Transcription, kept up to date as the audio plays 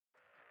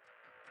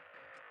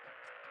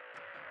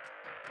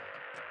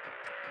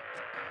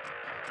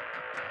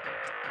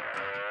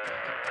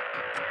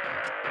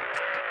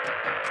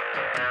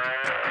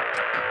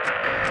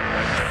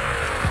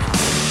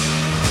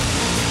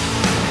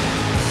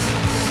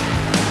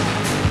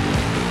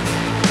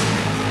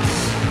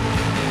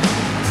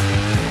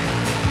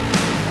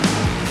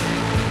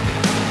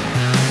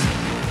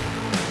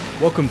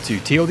Welcome to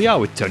TLDR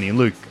with Tony and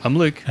Luke. I'm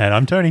Luke. And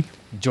I'm Tony.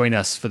 Join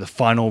us for the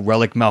final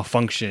relic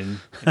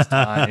malfunction. It's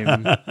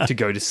time to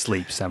go to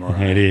sleep,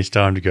 Samurai. It is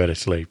time to go to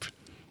sleep.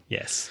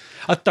 Yes.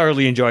 I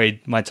thoroughly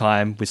enjoyed my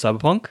time with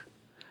Cyberpunk.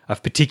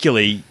 I've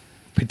particularly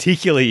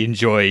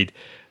enjoyed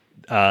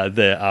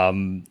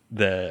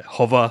the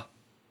hover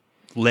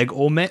leg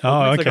augment.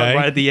 Oh, okay.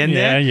 Right at the end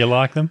there. Yeah, you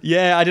like them?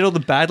 Yeah, I did all the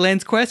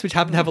Badlands quests, which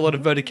happen to have a lot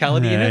of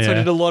verticality in it. So I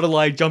did a lot of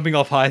like jumping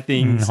off high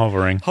things,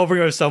 hovering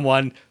over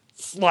someone,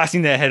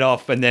 slicing their head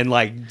off, and then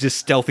like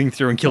just stealthing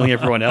through and killing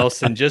everyone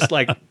else, and just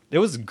like it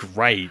was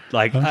great.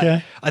 Like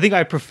I think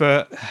I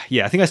prefer.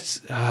 Yeah, I think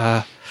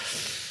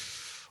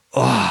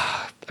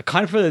I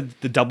kind of prefer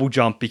the double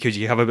jump because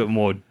you have a bit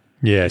more.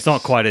 Yeah, it's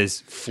not quite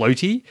as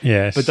floaty.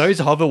 Yes, but those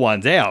hover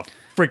ones, they are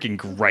freaking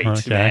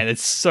great, man.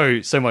 It's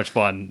so much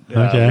fun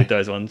with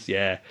those ones.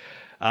 Yeah,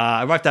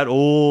 I wiped out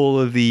all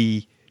of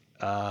the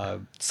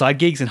side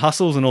gigs and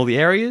hustles in all the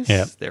areas.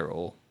 Yeah, they're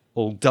all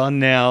done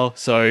now.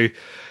 So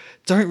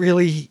don't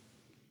really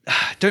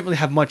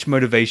have much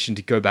motivation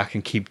to go back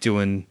and keep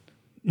doing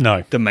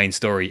the main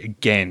story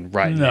again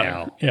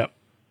now. Yep.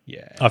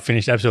 Yeah, I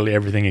finished absolutely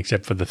everything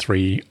except for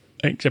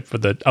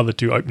the other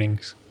two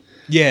openings.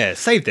 Yeah,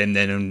 save them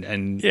then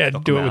and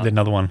do it with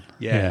another one.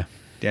 Yeah,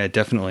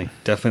 definitely.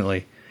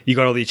 You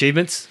got all the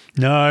achievements?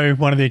 No,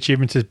 one of the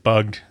achievements is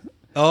bugged.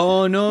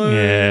 Oh no.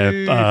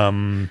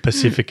 Yeah,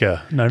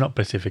 Pacifica. No, not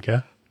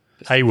Pacifica.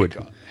 Haywood's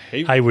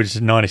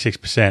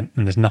 96%,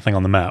 and there's nothing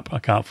on the map. I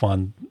can't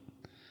find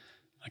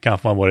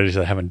what it is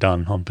they haven't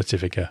done on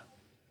Pacifica.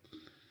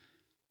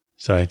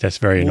 So that's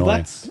very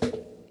annoying.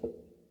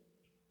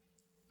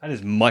 That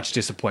is much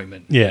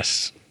disappointment.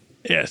 Yes.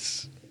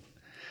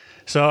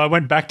 So I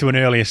went back to an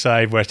earlier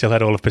save where I still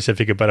had all of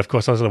Pacifica, but of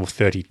course I was level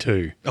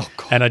 32. Oh,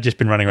 God. And I'd just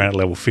been running around at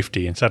level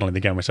 50, and suddenly the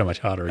game was so much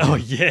harder again. Oh,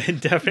 yeah,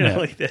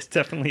 definitely. Yeah. There's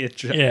definitely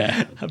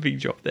a big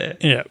drop there.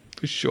 Yeah.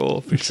 For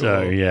sure.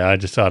 So, yeah, I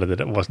decided that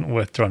it wasn't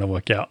worth trying to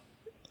work out.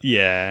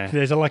 Yeah.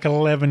 There's like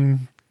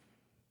 11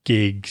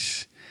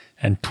 gigs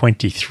and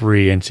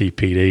 23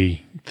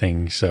 NCPD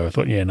things, so I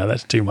thought,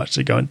 that's too much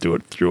to go and do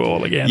it through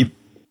all again.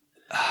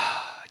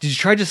 Did you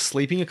try just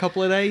sleeping a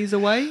couple of days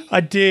away?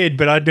 I did,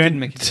 but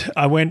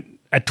I went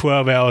at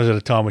 12 hours at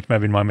a time, which may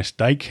have been my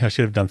mistake. I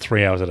should have done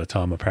 3 hours at a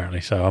time,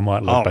 apparently. So I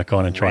might log back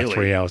on and try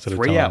 3 hours at a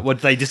time.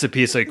 What, they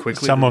disappear so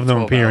quickly? Some of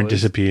them appear and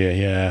disappear,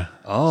 yeah.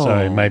 Oh.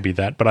 So maybe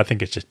that, but I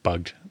think it's just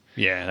bugged.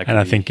 Yeah. And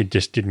I think it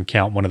just didn't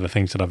count one of the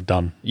things that I've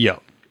done.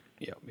 Yep.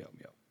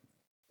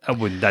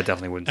 That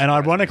definitely wouldn't. And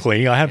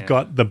ironically, I have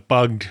got the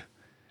bugged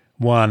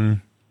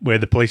one where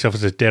the police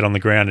officer's dead on the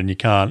ground and you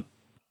can't...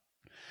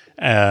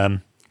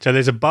 So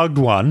there's a bugged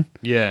one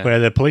where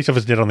the police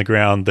officer's dead on the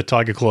ground, the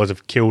tiger claws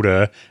have killed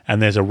her,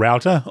 and there's a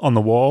router on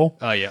the wall.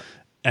 Oh, yeah.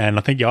 And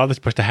I think you're either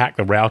supposed to hack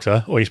the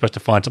router or you're supposed to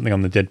find something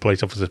on the dead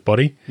police officer's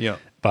body. Yeah.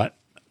 But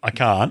I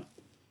can't.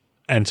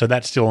 And so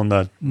that's still on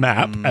the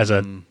map as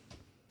a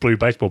blue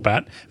baseball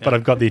bat, but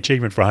I've got the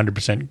achievement for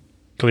 100%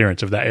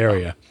 clearance of that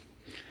area.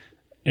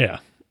 Yeah.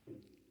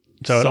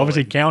 So it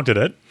obviously counted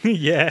it,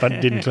 but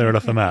it didn't clear it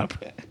off the map.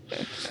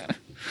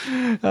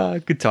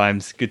 Good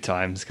times.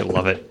 Gotta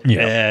love it.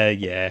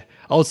 Yeah.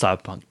 Old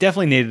Cyberpunk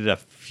definitely needed a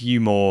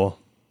few more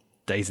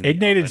days in the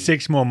oven. It needed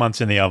 6 more months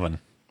in the oven.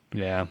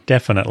 Yeah.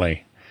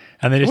 Definitely.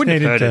 And they just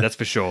needed to, that's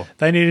for sure.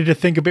 They needed to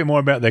think a bit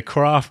more about their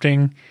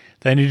crafting.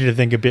 They needed to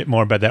think a bit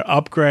more about their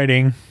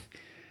upgrading.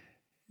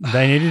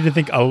 They needed to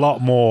think a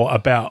lot more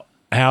about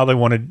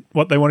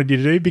what they wanted you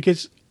to do,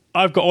 because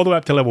I've got all the way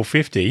up to level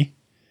 50,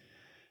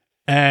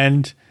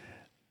 and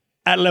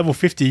at level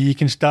 50 you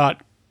can start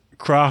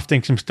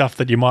crafting some stuff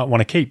that you might want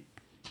to keep,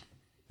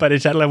 but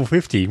it's at level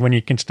 50 when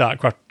you can start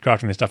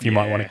crafting the stuff you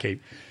might want to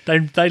keep. They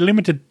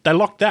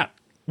locked that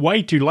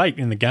way too late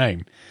in the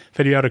game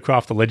for you to be able to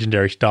craft the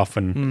legendary stuff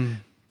and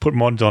put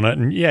mods on it.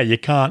 And you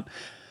can't,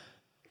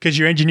 because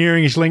your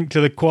engineering is linked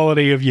to the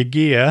quality of your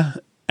gear,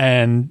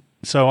 and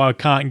so I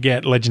can't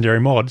get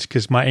legendary mods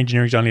because my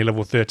engineering is only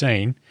level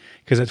 13,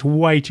 because it's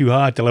way too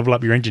hard to level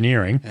up your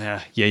engineering.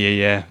 Yeah,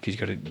 because you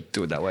got to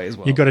do it that way as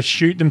well. You've got to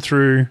shoot them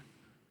through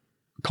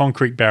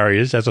concrete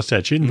barriers, as I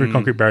said, shooting through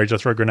concrete barriers. I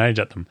throw grenades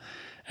at them,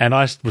 and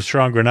I was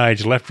throwing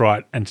grenades left,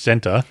 right, and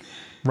center,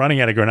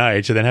 running out of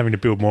grenades, so then having to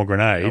build more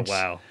grenades. Oh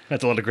wow,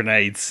 that's a lot of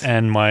grenades.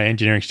 And my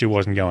engineering still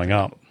wasn't going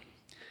up.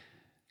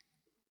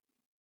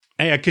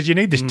 Yeah, because you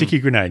need the sticky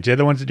grenades. They're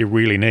the ones that you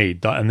really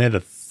need, and they're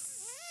the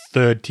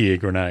 3rd tier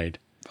grenade.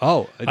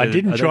 Oh, I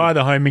didn't try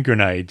the homing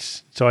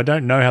grenades, so I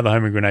don't know how the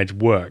homing grenades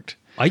worked.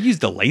 I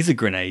used the laser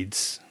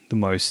grenades the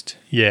most.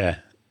 Yeah.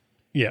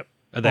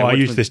 I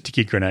used the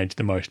sticky grenades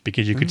the most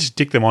because you could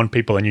stick them on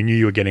people and you knew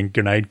you were getting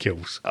grenade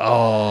kills.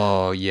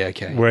 Oh, yeah,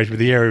 okay. Whereas with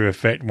the area of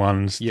effect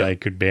ones, they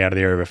could be out of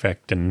the area of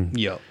effect and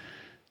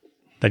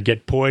they'd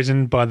get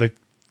poisoned by the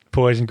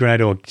poison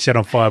grenade or set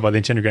on fire by the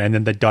incendiary grenade, and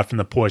then they died from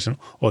the poison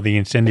or the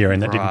incendiary,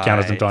 and that didn't count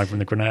as them dying from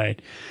the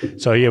grenade.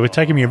 So yeah, it was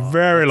taking me a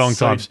very long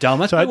time. Dumb.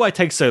 That's why it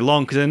takes so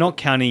long, because they're not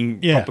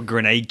counting proper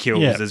grenade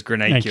kills as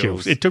grenade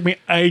kills. It took me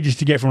ages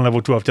to get from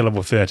level 12 to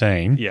level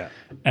 13. Yeah,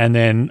 and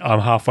then I'm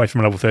halfway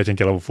from level 13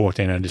 to level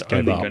 14, and I just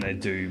gave up. Only going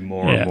to do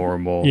more and more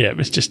and more. Yeah, it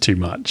was just too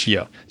much.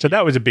 Yeah. So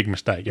that was a big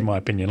mistake, in my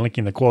opinion,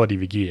 linking the quality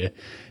of your gear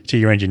to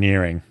your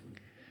engineering.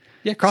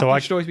 Yeah,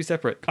 crafting should always be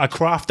separate. I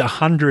craft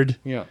 100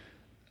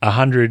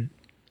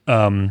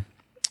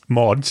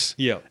 mods,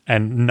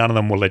 and none of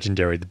them were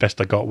legendary. The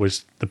best I got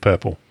was the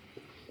purple.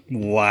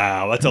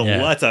 Wow,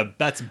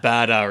 that's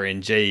bad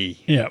RNG.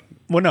 Yeah.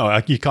 Well, no,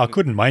 I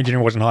couldn't. My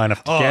engineering wasn't high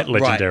enough to get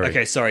legendary. Right.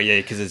 Okay, sorry,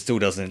 because it still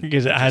doesn't.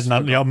 Because it has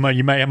none.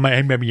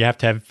 Maybe you have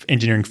to have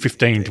engineering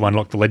 15 to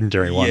unlock the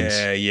legendary ones.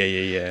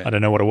 Yeah. I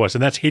don't know what it was,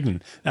 and that's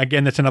hidden.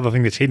 Again, that's another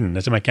thing that's hidden.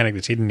 There's a mechanic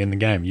that's hidden in the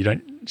game.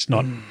 It's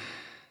not.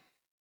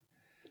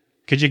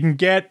 Because you can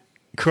get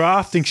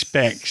crafting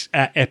specs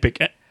at epic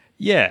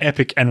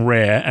and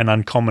rare and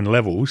uncommon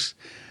levels,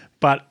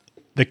 but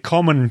the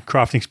common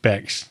crafting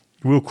specs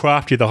will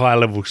craft you the higher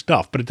level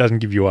stuff, but it doesn't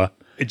give you a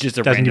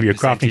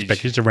crafting spec.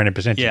 It's just a random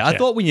percentage. Yeah, I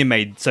thought when you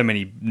made so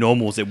many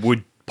normals, it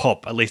would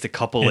pop at least a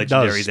couple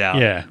legendaries out.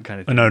 Yeah, kind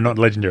of thing. No, not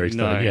legendaries.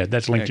 No. Yeah,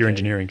 that's linked to your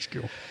engineering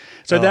skill.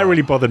 So that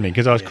really bothered me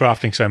because I was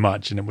crafting so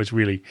much, and it was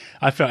really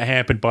I felt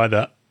hampered by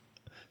the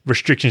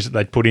restrictions that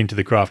they'd put into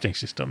the crafting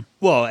system.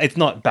 Well, it's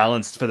not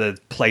balanced for the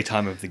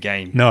playtime of the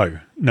game. No,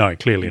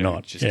 clearly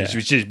not.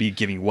 It should be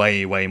giving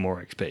way, way more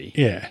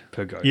XP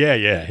per go. Yeah,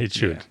 it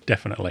should,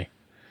 definitely.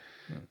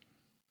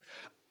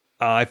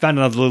 I found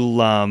another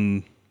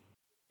little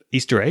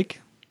Easter egg.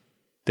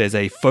 There's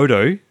a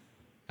photo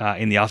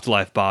in the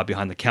Afterlife bar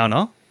behind the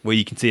counter where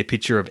you can see a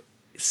picture of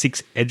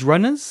 6 edge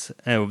runners.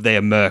 They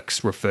are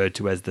mercs referred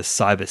to as the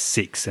Cyber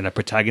 6 and a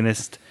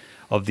protagonist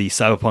of the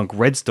Cyberpunk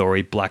Red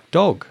story, Black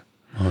Dog.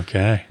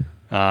 Okay.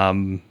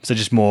 So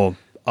just more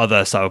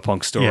other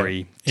Cyberpunk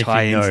story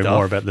tie-in stuff. If you know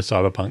more about the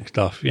Cyberpunk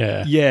stuff,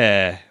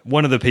 Yeah.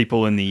 One of the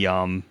people in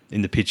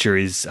the picture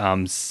is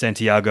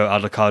Santiago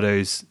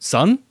Aldecado's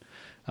son,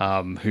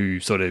 who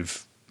sort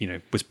of,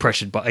 was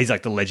pressured by... He's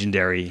like the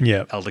legendary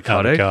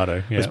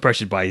Aldecado. Was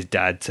pressured by his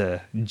dad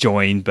to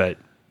join, but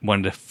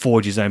wanted to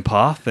forge his own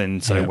path,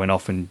 and so went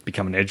off and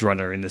become an edge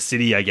runner in the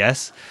city, I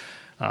guess.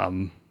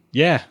 That's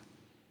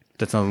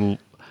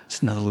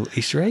another little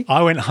Easter egg.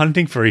 I went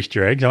hunting for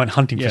Easter eggs. I went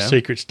hunting for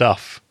secret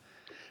stuff.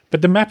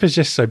 But the map is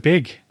just so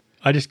big.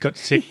 I just got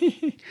sick.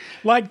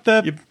 Like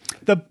the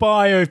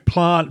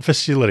bioplant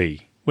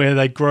facility where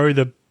they grow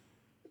the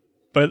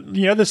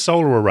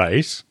solar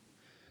arrays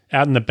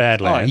out in the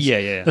Badlands. Oh,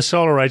 yeah. The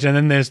solar arrays, and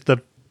then there's the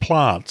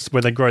plants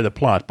where they grow the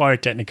plants,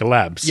 Biotechnica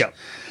Labs. Yep.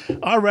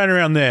 I ran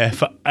around there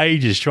for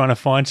ages trying to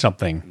find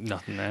something.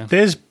 Nothing there.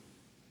 There's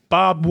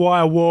barbed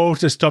wire walls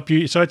to stop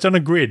you. So it's on a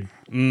grid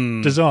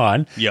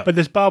design, but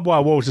there's barbed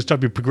wire walls to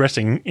stop you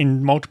progressing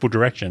in multiple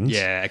directions.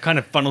 Yeah, it kind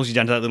of funnels you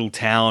down to that little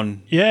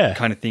town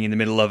kind of thing in the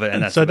middle of it.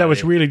 And so that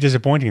was really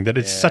disappointing that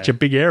it's such a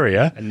big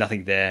area. And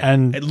nothing there.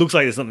 And it looks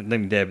like there's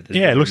something there, but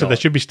it looks like there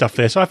should be stuff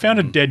there. So I found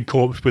a dead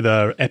corpse with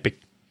an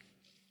epic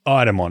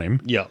item on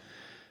him. Yeah.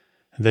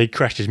 They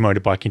crashed his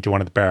motorbike into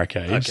one of the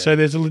barricades. Okay. So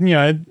there's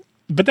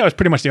but that was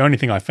pretty much the only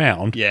thing I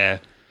found. Yeah.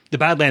 The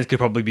Badlands could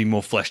probably be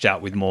more fleshed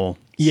out with more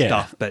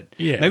stuff, but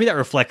maybe that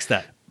reflects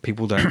that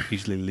people don't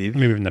usually live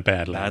in the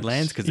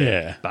Badlands. Because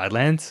they're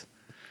Badlands.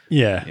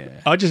 Yeah.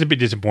 I was just a bit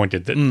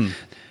disappointed that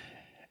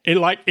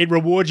it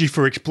rewards you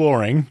for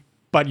exploring,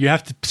 but you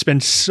have to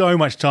spend so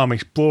much time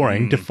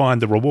exploring to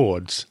find the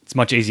rewards. It's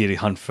much easier to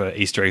hunt for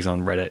Easter eggs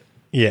on Reddit.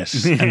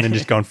 Yes, and then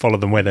just go and follow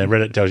them where their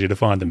Reddit tells you to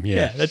find them.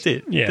 Yeah, that's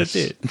it. Yes. That's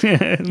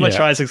it. Much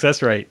higher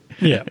success rate.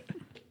 Yeah.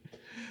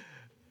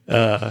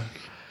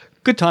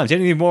 Good times.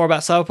 Anything more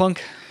about Cyberpunk?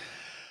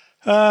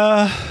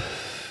 No.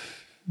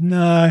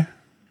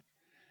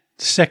 The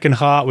second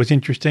heart was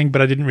interesting,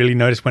 but I didn't really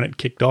notice when it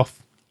kicked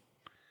off.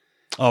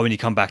 Oh, when you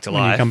come back to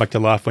life. When you come back to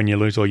life when you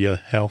lose all your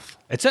health.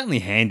 It's certainly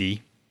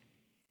handy,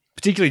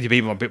 particularly to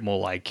people a bit more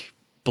like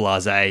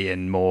blasé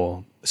and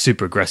more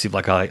super aggressive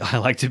like I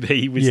like to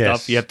be with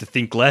stuff. You have to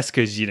think less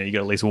because, you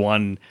got at least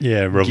one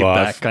revive give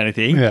back kind of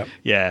thing.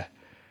 Yeah.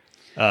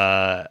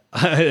 I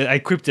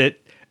equipped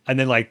it, and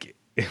then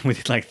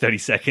within 30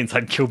 seconds,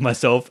 I'd killed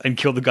myself and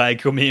killed the guy who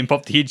killed me and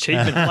popped the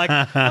achievement. I'm like,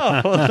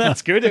 oh, well,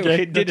 that's good.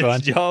 It did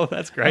its job.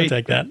 That's great. I'll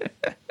take that.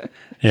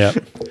 Yeah.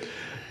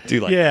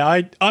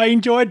 I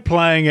enjoyed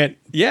playing it.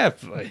 Yeah.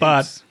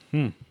 But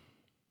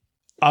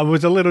I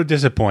was a little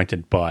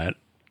disappointed by it.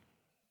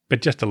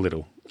 But just a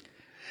little.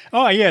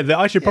 Oh, yeah.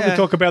 I should probably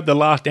talk about the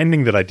last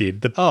ending that I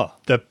did.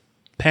 The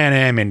Pan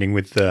Am ending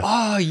with the...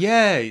 Oh,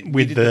 yeah.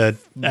 With the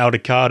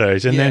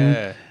Aldecados. And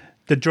then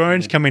the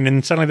drones come in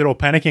and suddenly they're all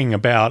panicking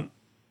about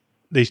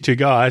these two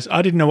guys.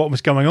 I didn't know what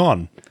was going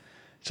on.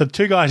 So the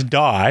two guys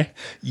die.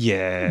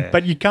 Yeah.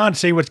 But you can't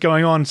see what's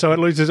going on, so it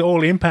loses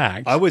all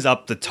impact. I was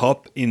up the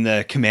top in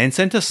the command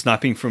center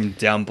sniping from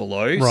down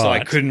below, so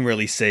I couldn't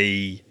really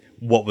see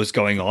what was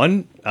going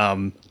on.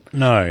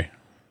 No.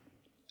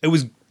 It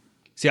was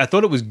See, I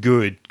thought it was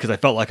good because I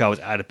felt like I was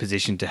out of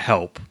position to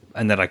help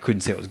and that I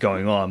couldn't see what was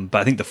going on.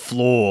 But I think the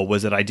flaw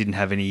was that I didn't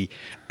have any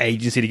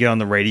agency to get on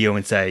the radio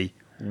and say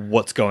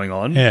what's going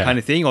on kind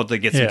of thing, or to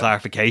get some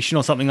clarification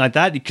or something like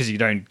that, because you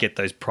don't get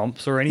those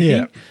prompts or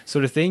anything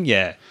sort of thing.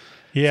 Yeah.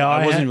 Yeah. So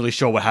I wasn't really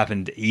sure what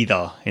happened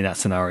either in that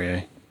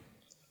scenario.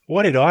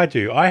 What did I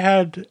do? I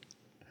had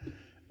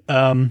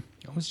I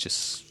was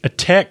just a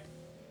tech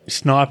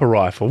sniper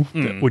rifle,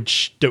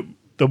 which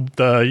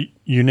the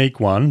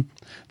unique one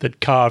that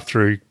carved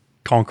through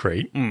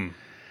concrete.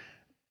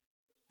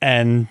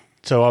 And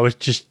so I was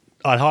just,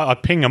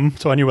 I'd ping them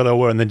so I knew where they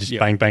were, and then just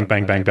bang, bang,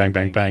 bang, bang, bang,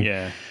 bang, bang.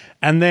 Yeah.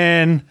 And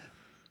then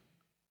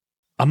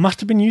I must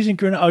have been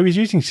using I was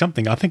using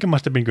something. I think it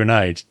must have been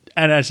grenades.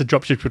 And as the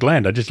dropship would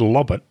land, I just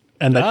lob it,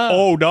 and they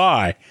all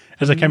die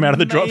as I came out of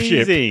the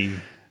dropship.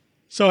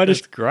 So I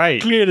just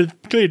cleared,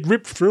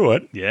 ripped through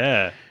it.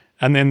 Yeah.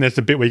 And then there's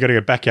the bit where you got to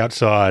go back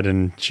outside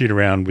and shoot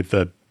around with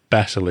the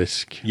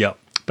basilisk. Yep.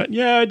 But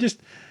yeah,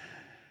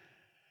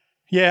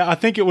 I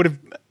think I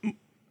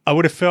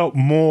would have felt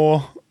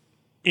more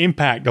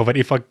impact of it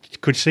if I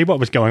could see what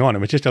was going on. It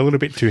was just a little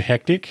bit too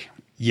hectic.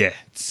 Yeah,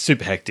 it's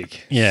super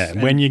hectic. Yeah,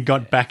 when you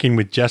got back in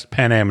with just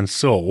Panam and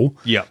Saul,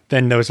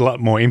 then there was a lot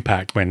more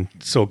impact when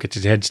Saul gets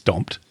his head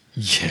stomped.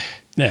 Yeah.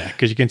 Yeah,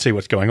 because you can see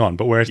what's going on.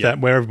 But where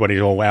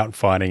everybody's all out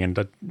fighting and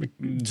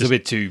it's a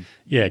bit too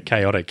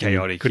chaotic.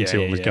 Couldn't see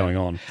what was going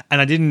on. And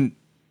I think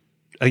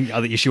the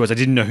other issue was I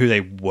didn't know who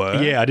they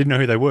were. Yeah, I didn't know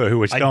who they were, who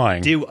was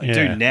dying. I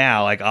do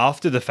now, like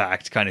after the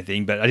fact kind of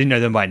thing, but I didn't know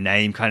them by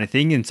name kind of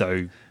thing. And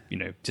so,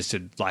 just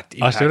to like,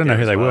 I still don't know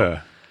who they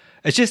were.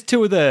 It's just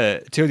two of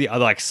the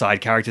other like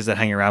side characters that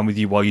hang around with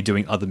you while you're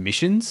doing other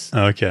missions.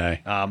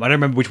 Okay. I don't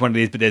remember which one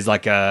it is, but there's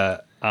like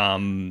a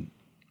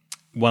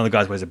one of the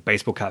guys wears a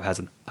baseball cap, has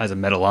a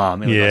metal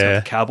arm, and the guy's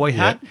got the cowboy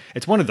hat. Yeah.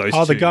 It's one of those.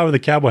 Oh, the guy with the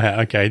cowboy hat.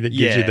 Okay, that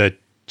gives you the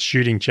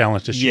shooting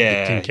challenge to shoot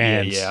the tin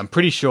cans. Yeah, I'm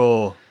pretty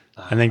sure.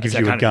 And then gives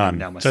you a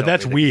gun. So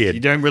that's weird.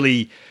 You don't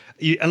really,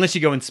 unless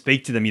you go and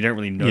speak to them, you don't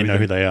really know. You know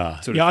who they are.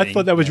 I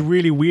thought that was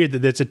really weird that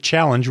there's a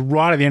challenge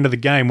right at the end of the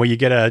game where you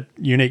get a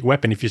unique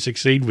weapon if you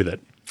succeed with it.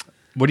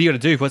 What do you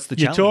got to do? What's the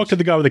challenge? You talk to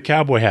the guy with the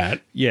cowboy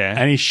hat. Yeah.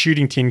 And he's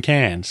shooting tin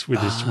cans with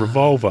his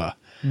revolver.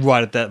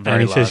 Right at that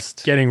very last. And he says,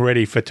 getting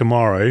ready for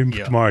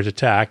tomorrow's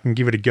attack, and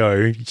give it a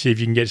go. See if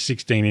you can get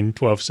 16 in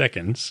 12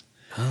 seconds.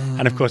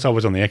 And of course, I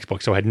was on the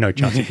Xbox, so I had no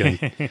chance of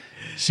getting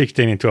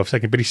 16 in 12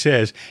 seconds. But he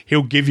says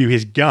he'll give you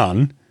his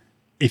gun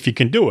if you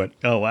can do it.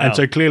 Oh, wow. And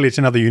so clearly it's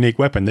another unique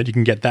weapon that you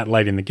can get that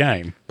late in the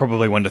game.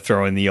 Probably one to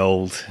throw in the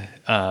old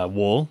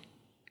wall.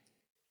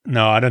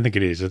 No, I don't think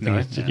it is. I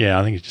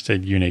think it's just a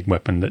unique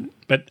weapon.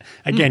 But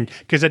again,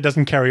 because that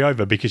doesn't carry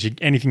over, because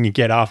anything you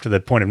get after the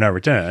point of no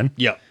return,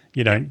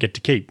 you don't get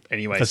to keep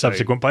anyway for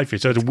subsequent playthrough.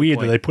 So it's weird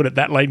that they put it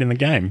that late in the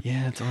game.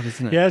 Yeah, it's odd,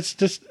 isn't it? Yeah, it's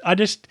just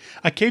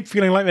I keep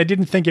feeling like they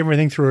didn't think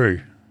everything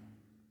through.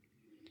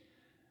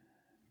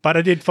 But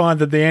I did find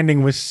that the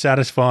ending was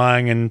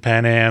satisfying, and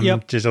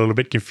Panam just a little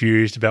bit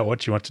confused about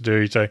what she wants to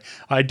do. So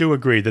I do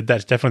agree that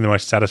that's definitely the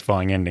most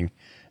satisfying ending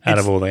out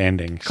of all the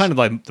endings. Kind of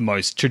like the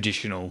most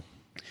traditional.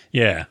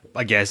 Yeah.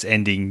 I guess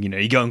ending,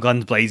 you go on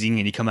guns blazing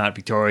and you come out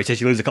victorious.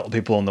 Yes, you lose a couple of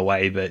people on the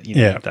way, but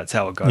that's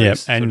how it goes. Yeah,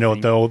 and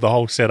the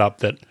whole setup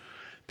that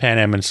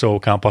Panam and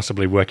Saul can't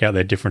possibly work out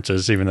their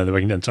differences, even though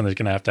something's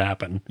going to have to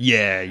happen.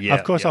 Yeah.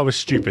 Of course, I was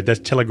stupid. That's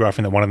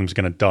telegraphing that one of them's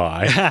going to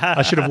die.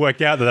 I should have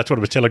worked out that that's what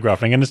it was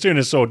telegraphing. And as soon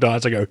as Saul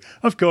dies, I go,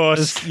 of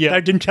course.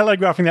 They've been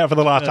telegraphing that for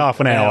the last half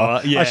an hour.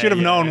 I should have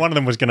known one of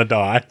them was going to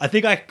die. I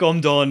think I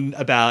gommed on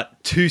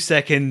about 2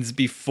 seconds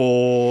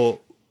before,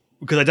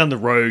 because I'd done the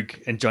Rogue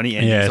and Johnny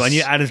ending. So I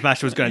knew Adam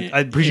Smasher was going to,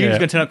 I presume he was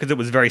going to turn up because it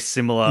was very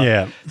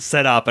similar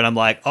setup. And I'm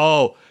like,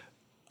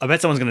 I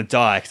bet someone's going to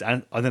die.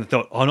 Because I then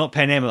thought, not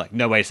Panam. I'm like,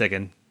 no, wait a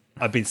second.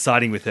 I've been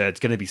siding with her. It's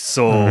going to be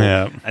Saul.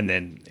 And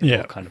then it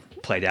all kind of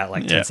played out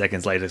like 10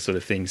 seconds later sort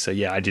of thing. So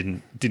I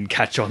didn't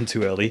catch on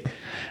too early.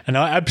 And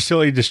I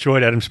absolutely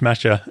destroyed Adam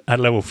Smasher at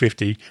level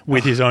 50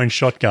 with his own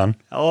shotgun.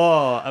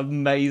 Oh,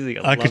 amazing.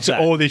 I could see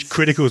all these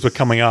criticals were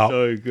coming up.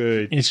 So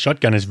good. His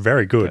shotgun is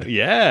very good.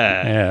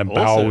 Yeah. Awesome.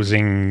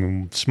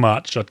 Bowsing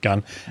smart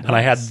shotgun. Nice. And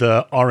I had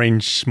the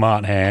orange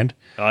smart hand.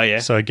 Oh, yeah.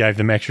 So it gave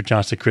them extra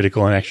chance to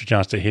critical and extra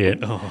chance to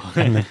hit.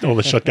 And all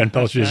the shotgun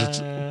pelts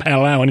just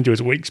allowing into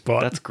his weak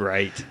spot. That's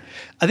great.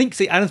 I think,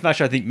 Adam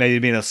Smasher, may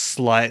have been a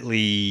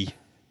slightly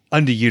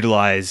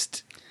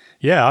underutilized.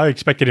 Yeah, I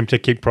expected him to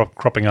keep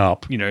cropping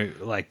up.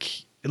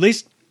 Like at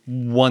least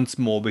once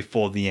more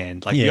before the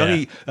end. Like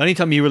the only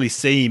time you really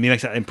see him, he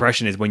makes that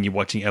impression is when you're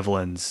watching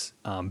Evelyn's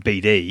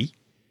BD.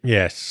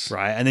 Yes.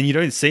 Right. And then you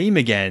don't see him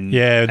again.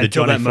 Yeah, the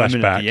until Johnny that moment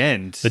flashback. At the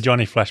end. The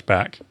Johnny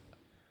flashback.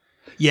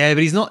 Yeah,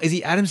 but he's not. Is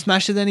he Adam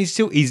Smasher then? He's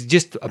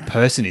just a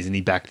person, isn't he,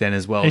 back then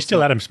as well? He's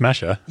still Adam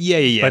Smasher.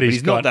 Yeah. But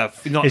he's not that.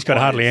 He's got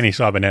hardly any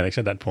cybernetics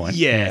at that point.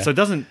 Yeah, so it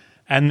doesn't.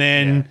 And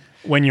then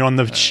when you're on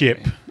the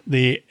ship,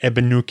 the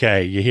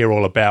Ebenuke, you hear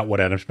all about what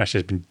Adam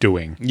Smasher's been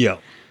doing. Yeah.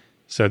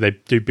 So they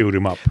do build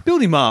him up.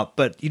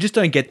 But you just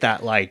don't get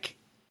that, like.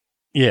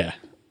 Yeah.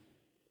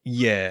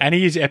 Yeah. And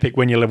he is epic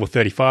when you're level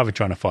 35 and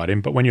trying to fight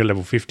him, but when you're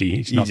level 50,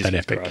 he's not that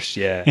epic. Crushed,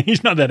 yeah.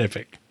 He's not that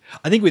epic.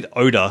 I think with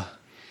Oda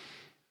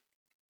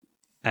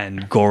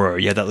and Goro,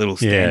 you had that little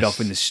standoff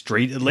in the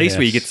street, at least,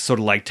 where you get to sort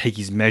of like take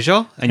his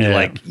measure, and you're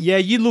like, yeah,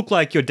 you look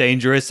like you're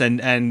dangerous,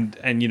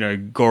 and you know,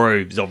 Goro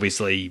is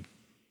obviously,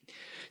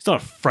 he's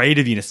not afraid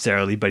of you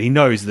necessarily, but he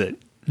knows that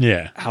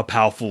how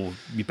powerful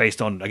you're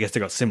based on. I guess they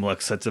got similar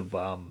sets of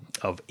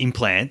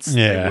implants.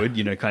 They would,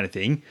 you know, kind of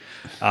thing.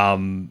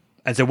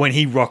 And so when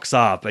he rocks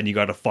up and you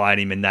got to fight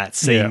him in that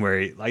scene where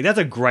he, like, that's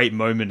a great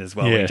moment as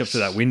well. When he jumps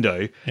through that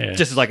window,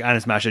 just as like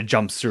Ant Smasher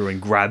jumps through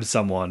and grabs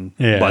someone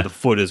by the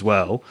foot as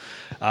well.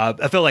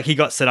 I felt like he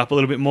got set up a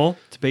little bit more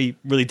to be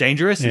really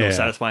dangerous and all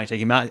satisfying to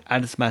take him out.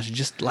 Ant Smasher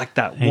just like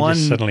that he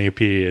just suddenly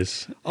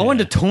appears. I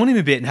wanted to taunt him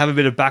a bit and have a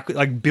bit of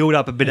build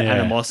up a bit of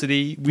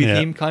animosity with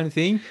him kind of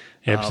thing.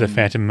 Yeah, it's the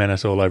Phantom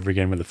Menace all over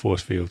again with the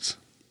force fields.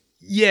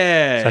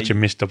 Yeah. Such a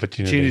missed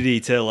opportunity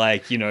to,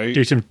 like, you know,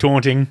 do some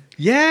taunting.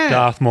 Yeah.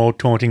 Darth Maul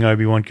taunting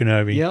Obi-Wan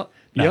Kenobi. Yep.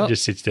 No, he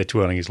just sits there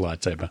twirling his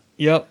lightsaber.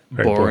 Yep.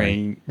 Very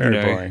boring.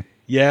 Very boring.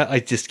 Yeah, I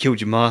just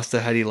killed your master.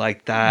 How do you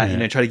like that? You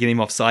know, try to get him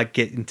off side,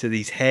 get into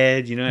his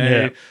head, you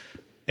know,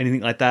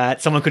 anything like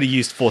that. Someone could have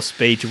used force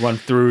speed to run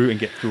through and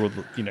get through all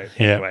the, you know,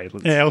 anyway.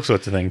 All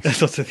sorts of things. All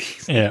sorts of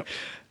things. Yeah.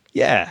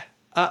 Yeah.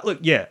 Look,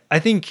 I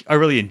think I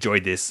really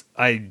enjoyed this.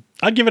 I'd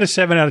give it a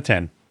 7 out of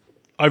 10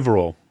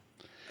 overall.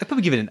 I'd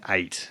probably give it an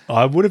 8.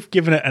 I would have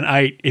given it an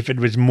 8 if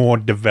it was more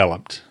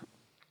developed.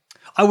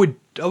 I would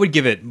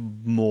give it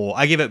more.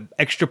 I give it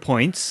extra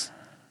points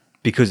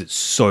because it's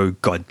so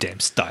goddamn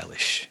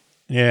stylish.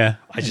 Yeah.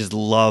 I just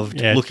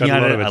loved looking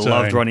at it. I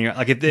loved running around.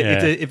 Like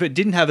if it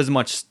didn't have as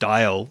much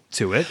style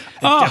to it,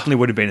 it definitely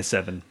would have been a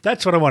 7.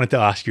 That's what I wanted to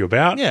ask you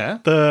about. Yeah.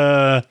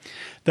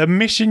 The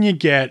mission you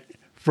get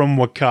from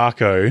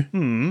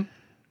Wakako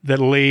that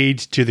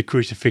leads to the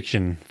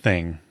crucifixion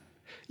thing.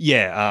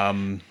 Yeah.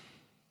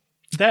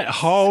 That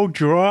whole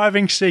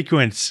driving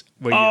sequence.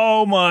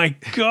 Oh my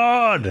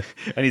God.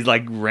 And he's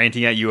like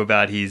ranting at you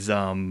about his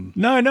No,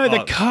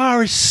 the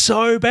car is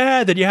so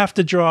bad that you have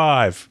to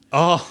drive.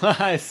 Oh,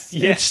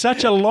 yeah. It's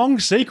such a long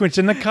sequence,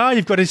 and the car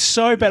you've got is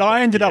so bad.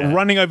 I ended up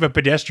running over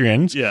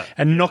pedestrians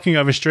and knocking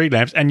over street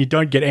lamps, and you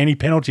don't get any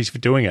penalties for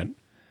doing it.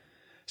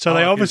 So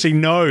they obviously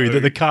know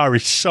that the car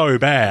is so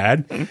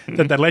bad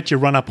that they let you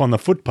run up on the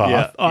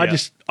footpath.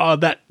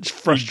 That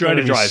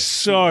frustrated me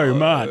so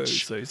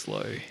much. So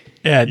slow.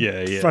 Yeah.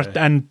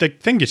 And the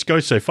thing just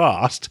goes so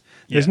fast.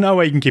 There's no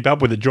way you can keep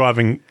up with it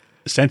driving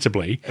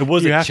sensibly. It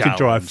was You have to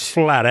drive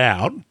flat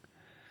out.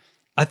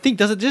 I think,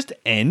 does it just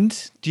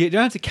end? You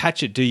don't have to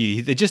catch it, do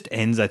you? It just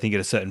ends, I think, at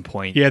a certain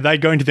point. Yeah, they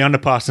go into the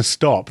underpass and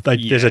stop.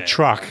 There's a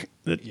truck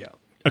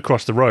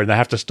across the road. They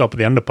have to stop at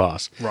the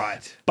underpass.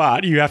 Right.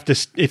 But you have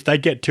to, if they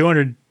get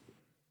 200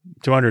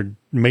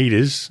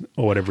 meters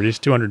or whatever it is,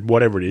 200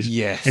 whatever it is,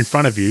 in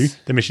front of you,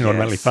 the mission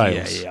automatically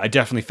fails. Yeah. I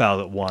definitely failed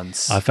it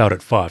once. I failed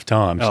it 5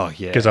 times. Oh,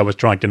 yeah. Because I was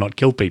trying to not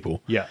kill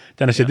people. Yeah.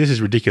 Then I said, this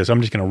is ridiculous.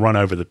 I'm just going to run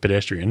over the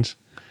pedestrians.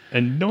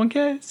 And no one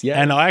cares.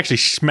 Yeah. And I actually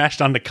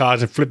smashed under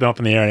cars and flipped them up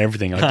in the air and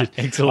everything.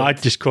 I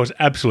just caused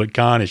absolute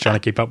carnage trying to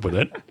keep up with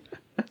it.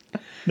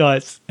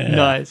 Nice. And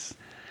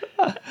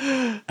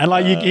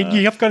like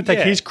you've got to take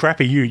his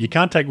crappy ute. You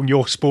can't take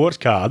your sports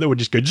car that would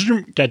just go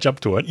catch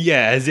up to it.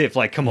 Yeah, as if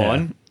like, come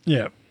on.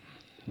 Yeah.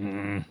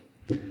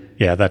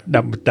 Yeah,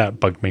 that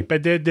bugged me.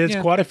 But there's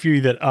quite a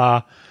few that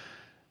are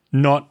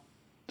not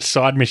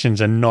side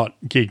missions and not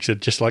gigs.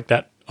 That just like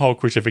that whole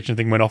crucifixion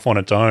thing went off on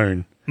its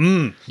own.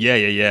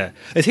 Yeah.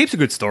 There's heaps of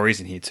good stories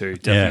in here too.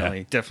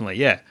 Definitely.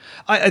 Yeah.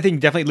 I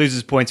think definitely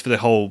loses points for the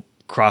whole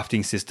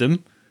crafting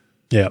system.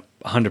 Yeah.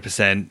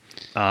 100%.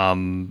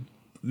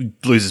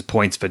 Loses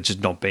points for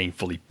just not being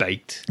fully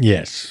baked.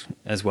 Yes.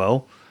 As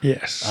well.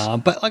 Yes.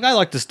 But like I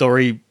like the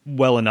story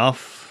well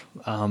enough.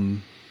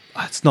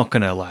 It's not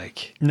gonna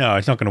No,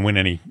 it's not gonna win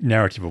any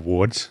narrative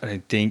awards. I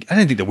don't think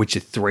The Witcher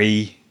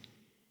 3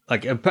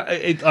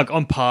 like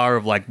on par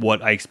of like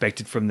what I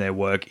expected from their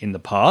work in the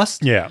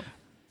past. Yeah.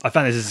 I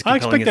found this as I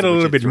compelling expected as a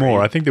little bit 3.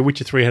 more. I think The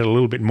Witcher 3 had a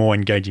little bit more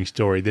engaging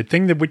story. The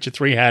thing The Witcher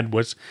 3 had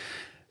was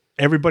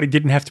everybody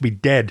didn't have to be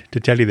dead to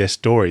tell you their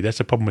story. That's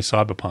the problem with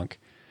Cyberpunk.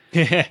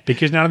 Yeah.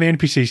 Because none of the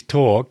NPCs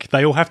talk.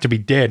 They all have to be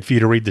dead for you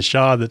to read the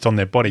shard that's on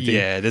their body.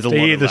 There's a lot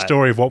hear of the that.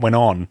 story of what went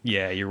on.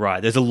 Yeah, you're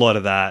right. There's a lot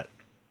of that.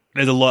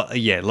 There's a lot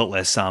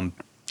less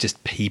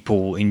just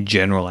people in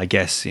general, I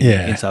guess,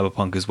 in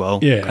Cyberpunk as well,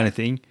 kind of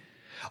thing.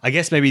 I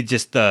guess maybe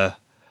just the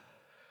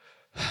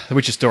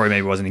Witcher story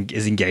maybe wasn't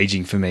as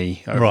engaging for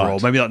me overall.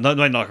 Right. Maybe not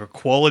like a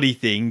quality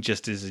thing,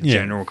 just as a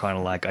general kind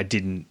of like I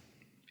didn't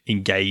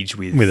engage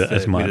with it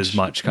as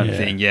much kind of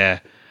thing. Yeah.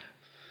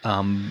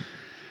 I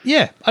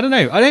don't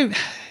know.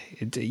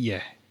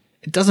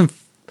 It doesn't.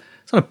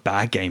 It's not a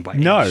bad game by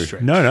any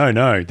stretch.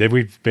 No.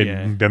 We've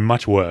been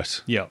much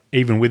worse. Yeah.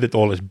 Even with it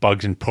all its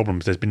bugs and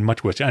problems, there's been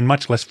much worse and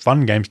much less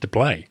fun games to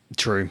play.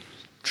 True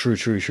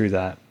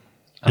that.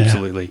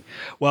 Absolutely. Yeah.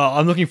 Well,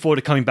 I'm looking forward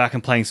to coming back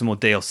and playing some more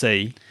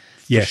DLC.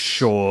 For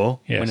sure.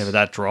 Yes. Whenever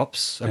that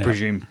drops. I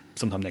presume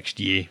sometime next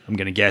year, I'm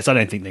going to guess. I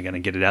don't think they're going to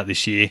get it out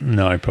this year.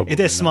 No, probably if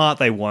they're not. smart,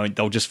 they won't.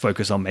 They'll just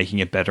focus on making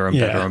it better and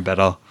better and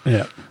better.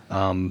 Yeah.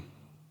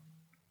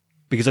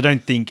 Because I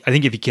think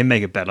if you can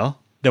make it better,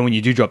 then when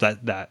you do drop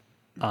that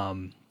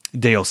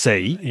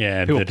DLC,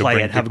 people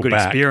play it, have a good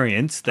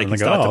experience. They can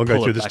start to I'll pull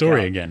go through it the back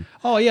story out. again.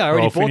 Oh yeah, I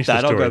already bought finish the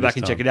that. I'll story go back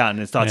this and check time. it out, and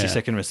it starts your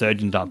second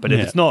resurgence up. But if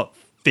it's not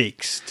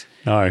fixed,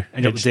 no,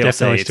 and it's DLC,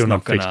 definitely it's still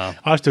not fixed. gonna-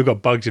 I've still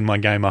got bugs in my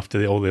game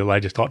after all the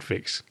latest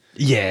hotfix.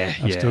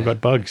 I've still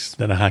got bugs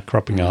that are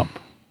cropping up.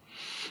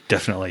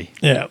 Definitely.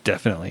 Yeah.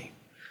 Definitely.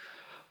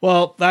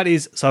 Well, that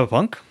is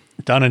Cyberpunk.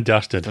 Done and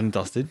dusted. Done and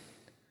dusted.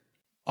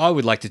 I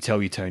would like to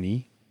tell you,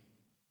 Tony,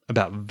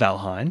 about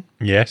Valheim.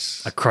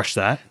 Yes. I crushed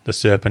that. The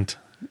serpent.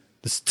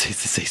 The sea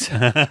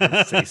serpent.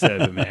 The sea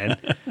serpent,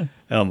 man.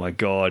 Oh my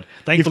god!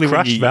 You've Thankfully,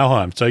 crushed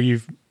Valheim, so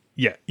you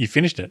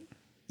finished it.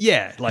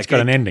 Yeah, like It's got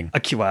an ending. I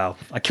killed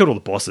all the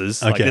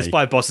bosses. Like Okay. there's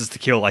 5 bosses to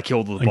kill. I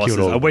killed all the bosses.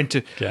 all of I went to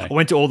them. Okay. I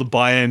went to all the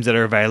biomes that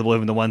are available,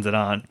 even the ones that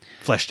aren't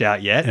fleshed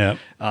out yet. Yeah.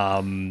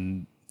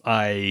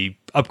 I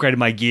upgraded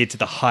my gear to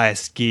the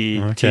highest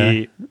gear Okay.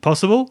 tier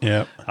possible.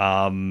 Yeah.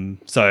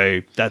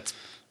 So that's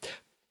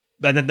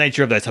the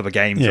nature of those type of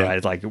games, Yeah. right?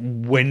 It's like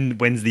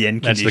when's the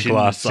end That's the condition?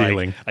 glass It's like,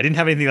 ceiling. I didn't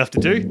have anything left to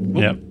do.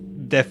 Well, Yep.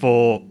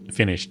 Therefore,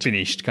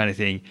 Finished. kind of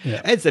thing.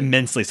 Yeah. It's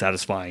immensely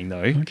satisfying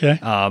though. Okay.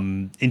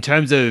 In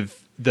terms of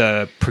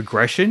the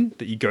progression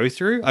that you go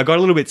through, I got a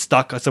little bit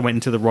stuck as I went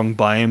into the wrong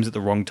biomes at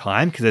the wrong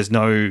time because there's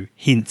no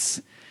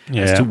hints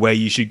as to where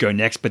you should go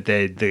next, but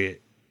the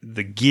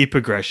gear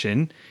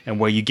progression and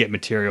where you get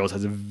materials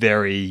has a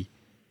very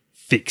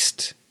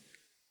fixed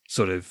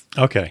sort of.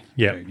 Okay.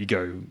 Yeah. You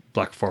go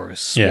Black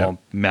Forest,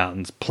 swamp,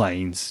 mountains,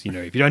 plains. You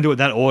know, if you don't do it in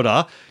that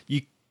order,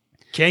 you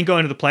can go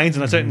into the plains,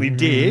 and I certainly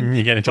did.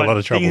 You get into a but lot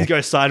of trouble. Things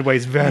go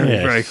sideways very,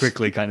 Yes. very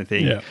quickly, kind of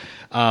thing. Yeah.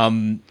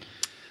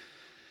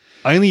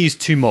 I only used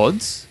 2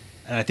 mods,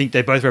 and I think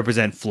they both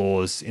represent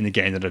flaws in the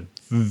game that are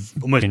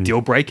almost deal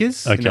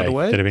breakers. Okay. In other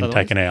words, That have been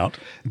taken out.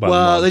 By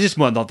Well, the they're mods. just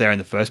not there in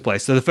the first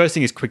place. So the first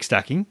thing is quick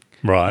stacking.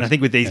 Right. And I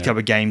think with these type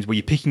of games where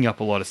you're picking up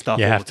a lot of stuff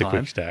You all have the to time.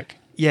 quick stack.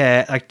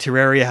 Yeah, like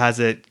Terraria has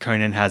it,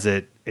 Conan has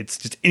it. It's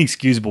just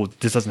inexcusable.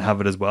 This doesn't have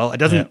it as well. It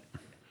doesn't.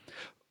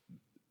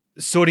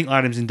 Sorting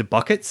items into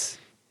buckets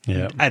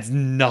adds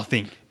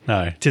nothing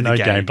No. to the no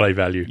game. gameplay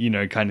value. You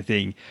know, kind of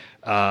thing.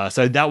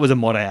 So that was a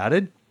mod I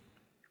added.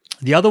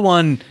 The other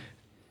one,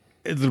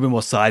 a little bit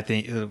more side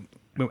thing,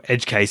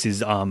 edge case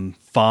is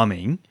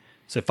farming.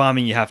 So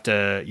farming, you have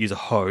to use a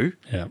hoe.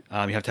 Yeah.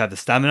 You have to have the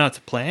stamina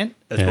to plant,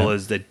 as well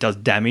as it does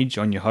damage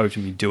on your hoe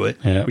when you do it,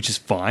 which is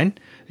fine.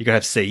 You got to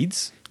have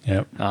seeds,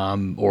 Yeah.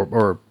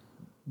 or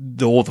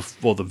all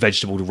the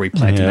vegetable to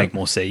replant to make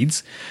more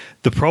seeds.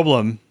 The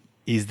problem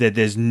is that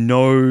there's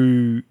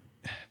no.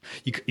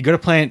 You got to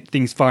plant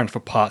things far enough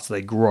apart so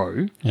they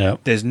grow. Yeah.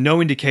 There's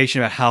no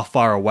indication about how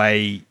far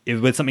away,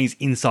 whether something's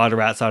inside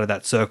or outside of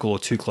that circle or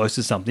too close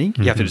to something.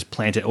 You have to just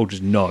plant it or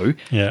just know.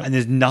 Yeah. And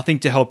there's nothing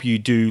to help you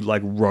do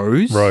like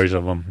rows. Rows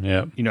of them.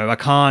 Yeah. You know, I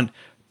can't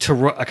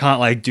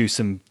like do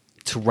some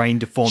terrain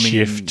deforming.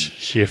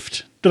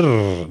 Shift.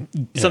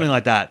 Something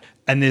like that.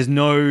 And there's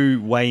no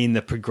way in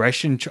the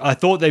progression. I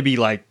thought they'd be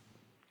like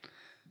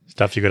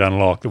Stuff you could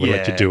unlock that would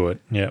let you do it.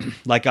 Yeah.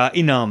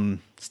 in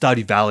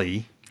Stardew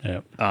Valley.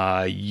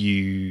 Yeah.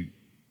 You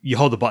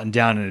hold the button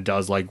down and it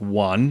does like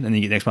 1, and then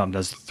the next one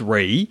does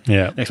 3.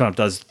 Yeah. Next one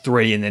does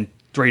 3, and then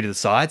 3 to the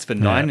sides for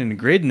 9 in the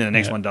grid, and then the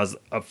next one does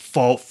a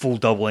full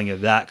doubling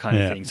of that kind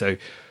of thing. So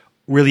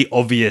really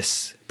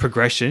obvious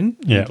progression,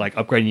 like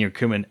upgrading your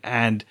equipment,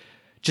 and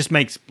just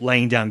makes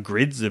laying down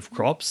grids of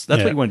crops.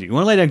 That's what you want to do. You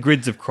want to lay down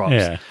grids of crops.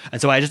 Yeah.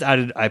 And so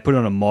I put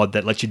on a mod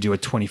that lets you do a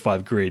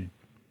 25 grid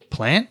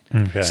plant.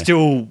 Okay.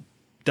 Still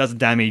does the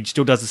damage,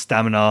 still does the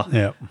stamina.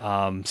 Yeah.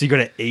 So you got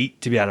to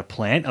eat to be able to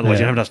plant. Otherwise,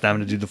 you don't have enough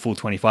stamina to do the full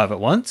 25 at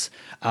once.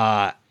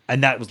 And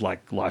that was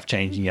like life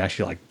changing. You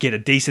actually like get a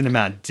decent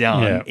amount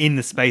done in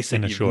the space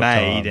that you've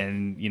made,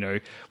 and you know,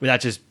 without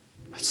just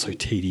so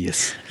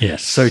tedious.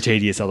 Yes. So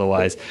tedious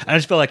otherwise. And I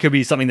just felt like it could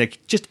be something that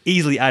just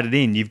easily added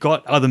in. You've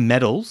got other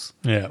metals.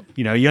 Yeah.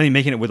 You know, you're only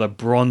making it with a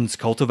bronze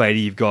cultivator.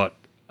 You've got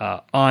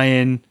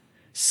iron,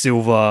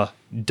 silver,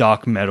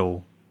 dark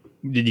metal.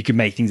 You can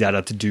make things out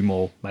of to do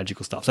more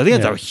magical stuff. So I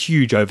think that's a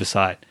huge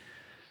oversight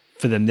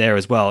for them there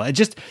as well. And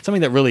just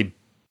something that really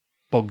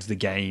bogs the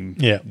game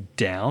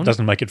down.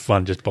 Doesn't make it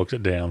fun, just bogs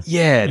it down.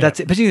 Yeah, that's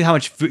it. Particularly how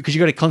much food, because you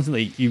got to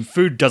constantly,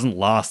 food doesn't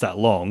last that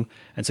long.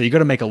 And so you got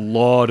to make a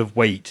lot of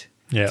wheat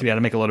to be able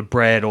to make a lot of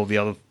bread, all the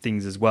other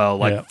things as well.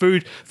 Like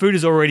food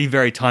is already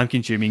very time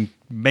consuming,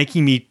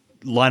 making me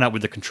line up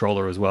with the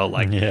controller as well.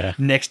 Like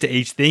next to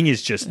each thing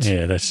is just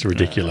that's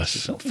ridiculous.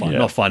 It's not fun.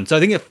 Not fun. So I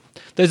think if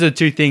those are the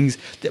 2 things.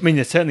 I mean,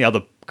 there's certainly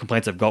other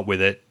complaints I've got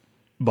with it,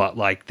 but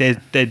like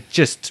they're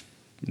just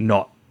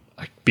not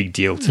a big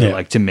deal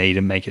to me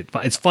to make it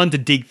fun. It's fun to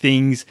dig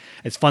things.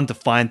 It's fun to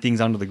find things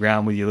under the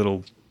ground with your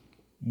little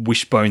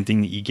wishbone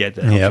thing that you get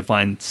that helps you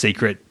find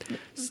secret,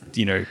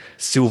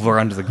 silver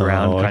under the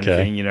ground kind of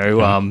thing. You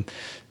know,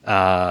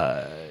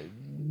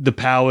 the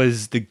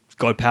powers, the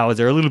god powers,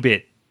 are a little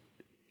bit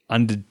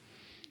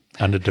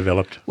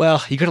underdeveloped.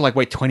 Well, you got to like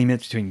wait 20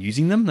 minutes between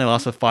using them. They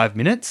last for 5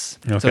 minutes.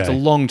 Okay. So it's a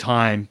long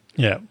time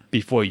Yeah.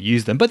 before you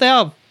use them. But they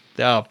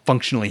are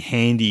functionally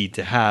handy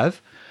to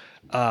have.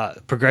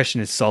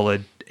 Progression is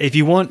solid. If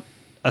you want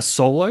a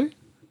solo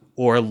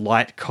or a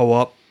light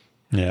co-op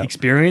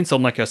experience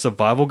on like a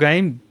survival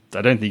game,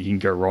 I don't think you can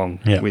go wrong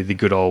with the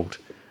good old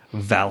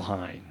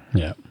Valheim.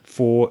 Yeah.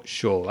 For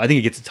sure. I think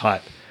it gets its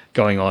hype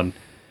going on.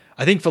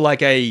 I think for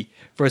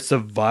a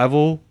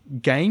survival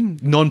game,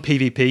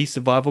 non-PvP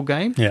survival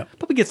game,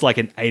 probably gets like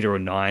an 8 or a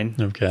 9.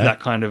 Okay. That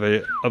kind of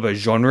a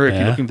genre if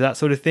you're looking for that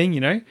sort of thing,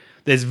 you know.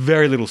 There's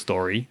very little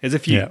story. There's a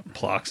few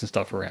plaques and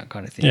stuff around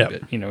kind of thing,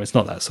 but you know, it's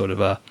not that sort of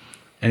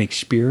an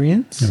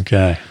experience.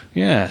 Okay.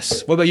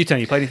 Yes. What about you,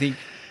 Tony? You played anything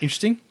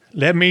interesting?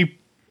 Let me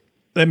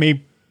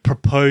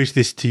propose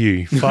this to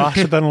you.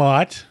 Faster Than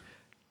Light.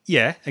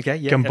 Yeah. Okay.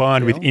 Yeah.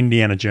 Combined with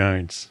Indiana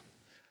Jones.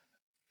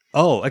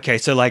 Oh, okay.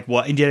 So like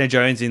what, Indiana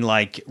Jones in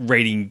like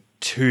raiding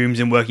tombs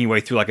and working your way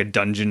through like a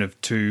dungeon of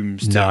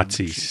tombs.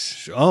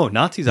 Nazis.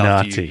 Nazis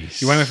after you.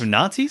 Nazis. You ran away from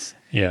Nazis?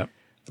 Yeah.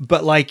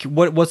 But like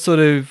what sort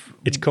of...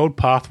 It's called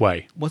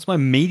Pathway. What's my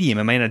medium?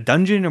 Am I in a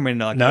dungeon? Am I in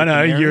like...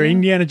 No, you're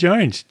Indiana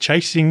Jones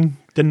chasing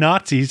the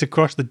Nazis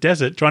across the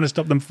desert, trying to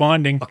stop them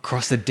finding...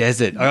 Across the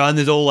desert. Oh, and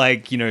there's all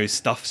like, you know,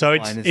 stuff. So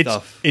it's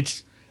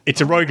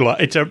a roguelike.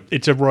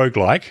 It's a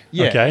roguelike.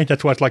 Yeah. Okay.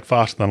 That's why it's like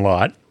Faster Than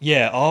Light.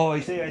 Yeah. Oh,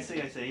 I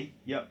see.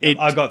 Yep.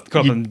 I got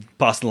the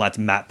Faster Than Light's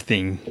map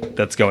thing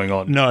that's going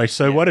on. No.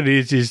 So what it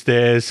is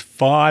there's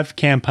 5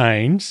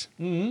 campaigns,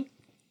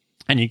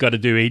 and you got to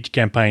do each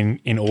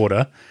campaign in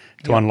order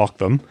to unlock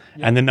them.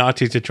 Yep. And the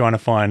Nazis are trying to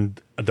find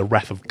the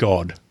Wrath of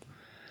God.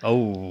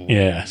 Oh.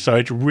 Yeah. So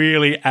it's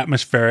really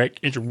atmospheric.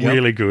 It's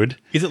really good.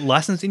 Is it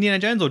licensed Indiana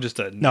Jones or just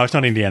a... No, it's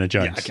not Indiana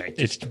Jones. Yeah, okay.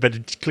 It's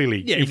clearly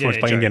influenced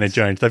Indiana by Indiana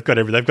Jones. They've got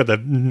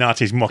the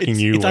Nazis mocking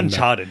you. It's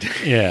Uncharted.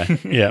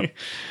 Yeah.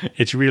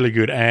 It's really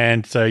good.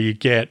 And so you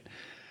get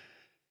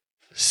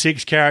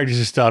 6 characters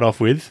to start off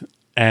with,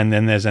 and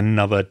then there's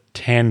another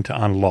 10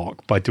 to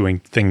unlock by doing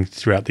things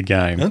throughout the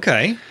game.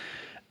 Okay.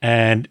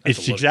 And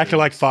it's exactly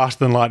like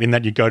Faster Than Light in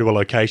that you go to a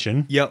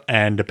location. Yep.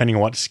 And depending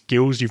on what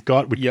skills you've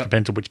got, which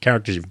depends on which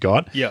characters you've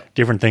got,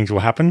 different things will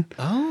happen.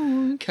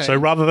 Oh, okay. So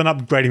rather than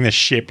upgrading the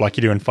ship like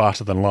you do in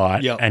Faster Than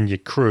Light and your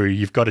crew,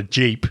 you've got a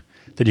Jeep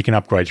that you can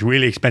upgrade. It's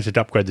really expensive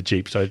to upgrade the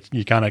Jeep, so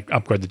you can't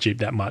upgrade the Jeep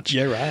that much.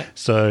 Yeah, right.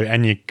 So,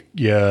 and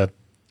your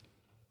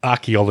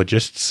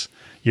archaeologists,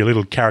 your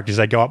little characters,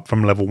 they go up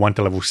from level 1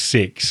 to level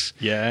 6.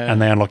 Yeah.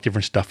 And they unlock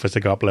different stuff as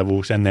they go up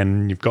levels, and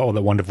then you've got all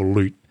that wonderful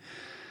loot.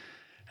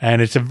 And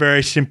it's a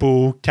very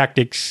simple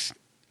tactics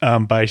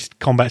based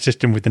combat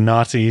system with the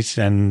Nazis,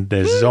 and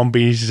there's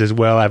zombies as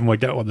well. I haven't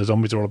worked out what the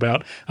zombies are all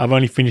about. I've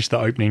only finished the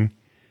opening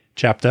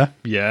chapter.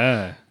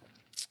 Yeah.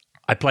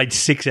 I played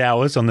 6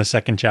 hours on the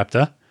second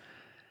chapter,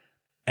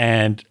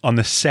 and on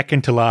the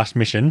second to last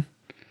mission,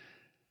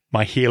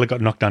 my healer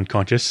got knocked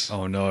unconscious.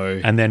 Oh, no.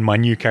 And then my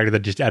new character that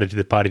just added to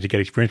the party to get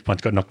experience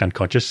points got knocked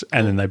unconscious,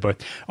 and then they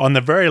both... On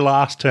the very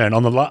last turn,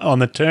 on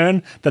the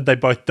turn that they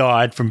both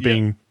died from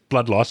being...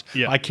 blood loss,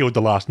 I killed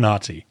the last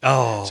Nazi.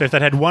 Oh. So if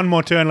they'd had one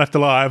more turn left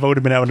alive, I would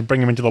have been able to bring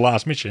him into the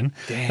last mission.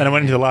 Damn. Then I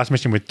went into the last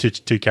mission with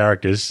two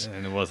characters.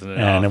 And it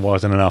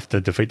wasn't enough.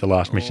 To defeat the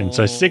last mission.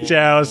 So 6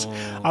 hours,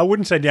 I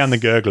wouldn't say down the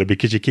gurgler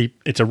because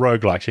it's a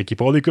roguelike. So you keep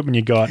all the equipment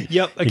you got.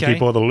 Yep, okay. You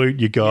keep all the loot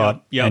you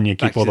got. And you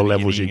keep all the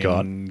levels you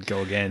got. And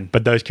go again.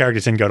 But those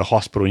characters then go to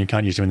hospital and you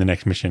can't use them in the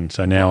next mission.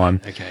 So now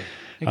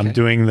I'm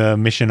doing the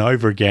mission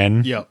over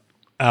again. Yep.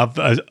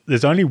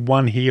 There's only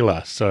one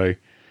healer. So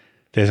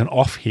there's an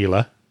off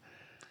healer.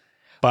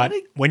 But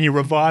when you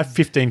revive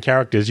 15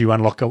 characters, you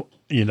unlock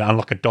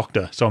a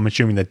doctor. So I'm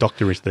assuming the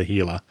doctor is the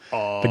healer.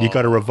 Oh. But you've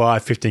got to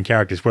revive 15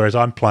 characters, whereas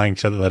I'm playing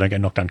so that they don't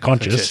get knocked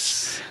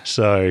unconscious.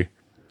 So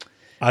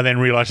I then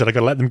realised that I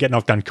got to let them get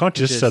knocked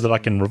unconscious so that I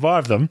can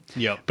revive them.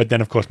 Yep. But then,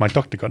 of course, my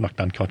doctor got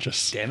knocked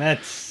unconscious. Damn it.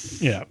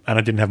 Yeah, and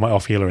I didn't have my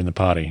off healer in the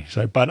party.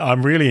 But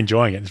I'm really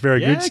enjoying it. It's very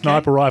good. Okay.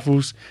 Sniper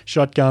rifles,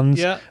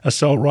 shotguns,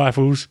 assault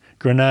rifles,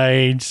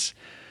 grenades.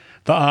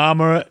 The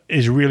armor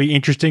is really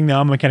interesting. The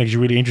armor mechanic is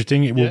really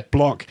interesting. It will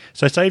block.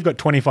 So say you've got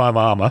 25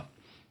 armor.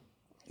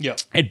 Yeah.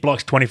 It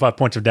blocks 25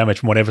 points of damage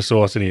from whatever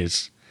source it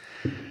is.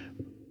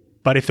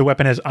 But if the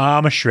weapon has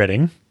armor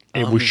shredding,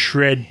 it will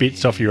shred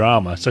bits off your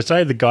armor. So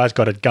say the guy's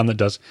got a gun that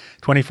does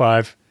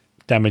 25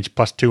 damage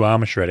plus 2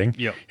 armor shredding.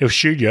 Yep. He'll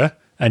shoot you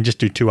and just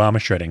do 2 armor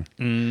shredding.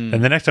 Then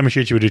the next time he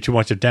shoots you, he'll do 2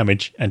 points of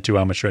damage and 2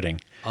 armor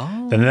shredding.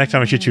 Then the next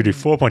time he shoots you, he'll do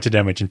 4 points of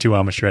damage and 2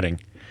 armor shredding.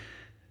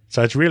 So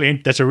that's a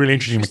really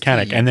interesting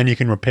mechanic, and then you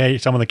can repair.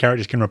 Some of the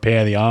characters can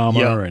repair the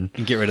armor and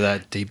get rid of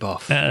that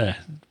debuff.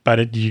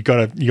 But you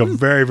got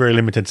very, very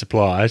limited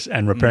supplies,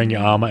 and repairing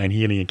your armor and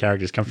healing your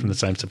characters comes from the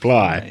same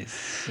supply.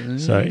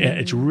 Nice. So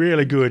it's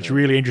really good. It's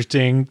really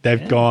interesting.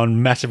 They've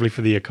gone massively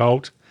for the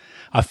occult.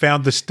 I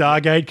found the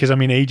Stargate because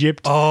I'm in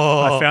Egypt.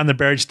 I found the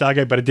buried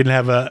Stargate, but it didn't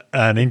have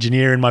an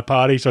engineer in my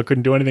party, so I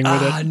couldn't do anything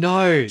with it.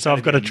 No. So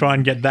I've got to try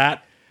and get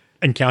that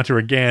encounter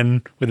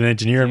again with an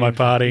engineer in my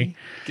party.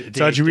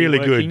 So it's really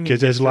good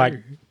because there's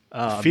like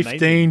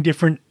 15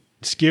 different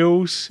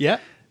skills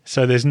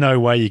So there's no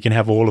way you can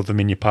have all of them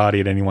in your party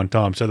at any one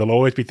time. So there'll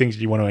always be things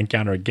that you want to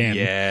encounter again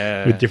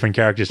with different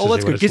characters. Oh,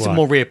 that's good. Get some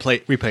more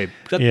replay.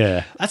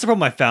 Yeah. That's the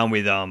problem I found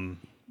with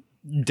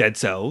Dead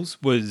Cells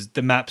was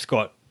the maps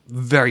got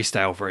very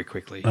stale very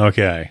quickly.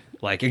 Okay.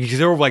 Like, because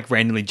they're all like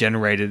randomly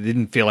generated. It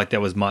didn't feel like there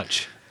was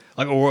much,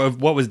 like, or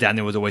what was down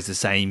there was always the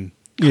same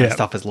kind of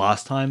stuff as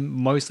last time.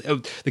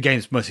 Mostly, the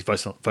game's mostly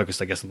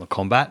focused, I guess, on the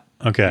combat.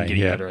 Okay. And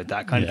getting better at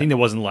that kind of thing. There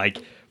wasn't like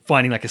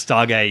finding like a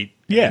Stargate.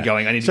 And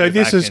going, I need to so go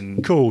this back is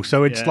and, cool.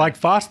 So it's like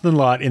Faster Than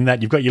Light in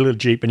that you've got your little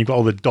Jeep and you've got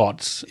all the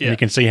dots and you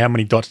can see how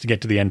many dots to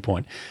get to the end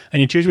point. And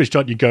you choose which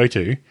dot you go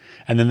to,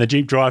 and then the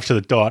Jeep drives to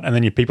the dot, and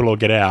then your people all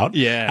get out.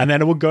 Yeah. And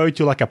then it will go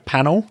to like a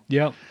panel.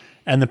 Yep.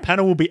 And the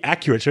panel will be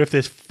accurate. So if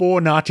there's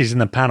 4 Nazis in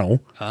the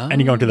panel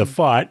and you go into the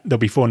fight, there'll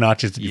be 4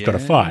 Nazis that you've got to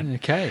fight.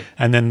 Okay.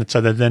 And then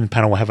the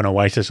panel will have an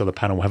oasis, or the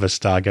panel will have a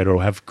Stargate, or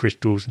will have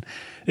crystals.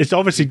 It's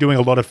obviously doing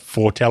a lot of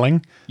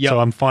foretelling. Yep. So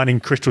I'm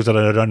finding crystals that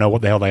I don't know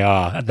what the hell they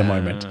are at the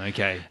moment.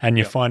 Okay. And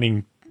you're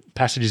finding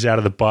passages out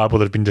of the Bible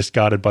that have been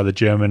discarded by the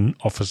German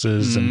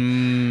officers.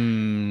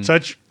 And so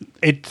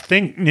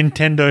think Super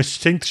Nintendo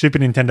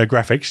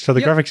graphics. So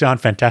the graphics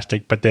aren't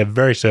fantastic, but they're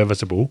very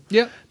serviceable.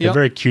 Yeah. They're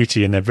very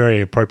cutesy and they're very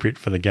appropriate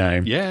for the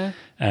game. Yeah.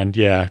 And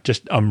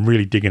I'm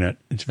really digging it.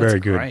 It's very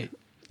good. Great.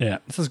 Yeah.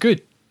 This is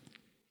good.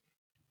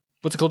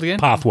 What's it called again?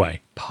 Pathway.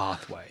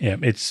 Yeah,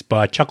 it's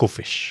by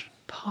Chucklefish.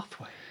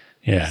 Pathway.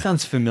 Yeah.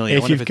 Sounds familiar.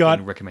 If you've got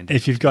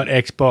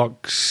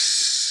Xbox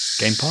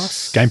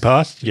Game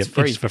Pass,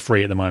 it's for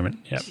free at the moment.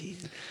 Yep.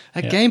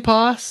 Game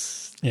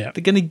Pass, they're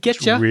going to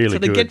get you. Really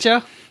they get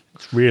you.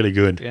 It's really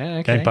good. Yeah,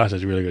 okay. Game Pass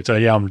is really good. So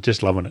I'm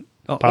just loving it.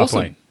 Oh,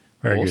 Pathway.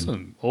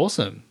 Awesome.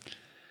 Awesome.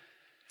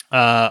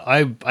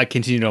 I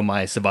continued on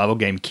my survival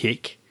game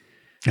kick.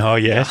 Oh,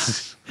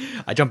 yes.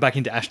 I jumped back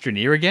into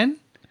Astroneer again.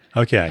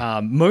 Okay.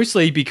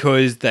 Mostly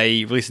because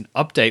they released an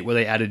update where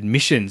they added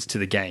missions to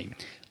the game.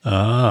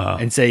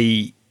 And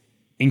say,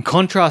 in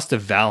contrast to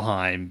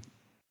Valheim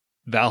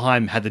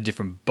had the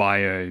different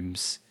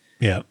biomes.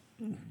 Yeah.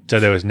 So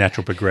there was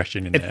natural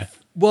progression in there.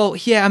 Well,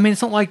 yeah, I mean,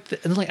 it's not like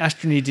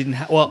Astroneer didn't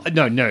have... Well,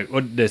 no,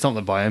 there's not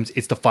the biomes.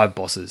 It's the 5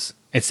 bosses.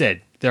 It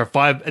said there are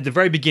 5... At the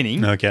very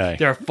beginning,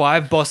 there are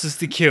 5 bosses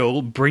to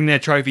kill, bring their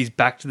trophies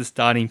back to the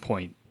starting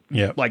point.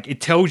 Yeah. Like,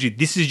 it tells you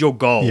this is your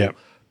goal. Yeah.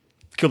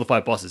 Kill the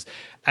 5 bosses.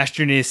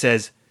 Astroneer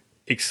says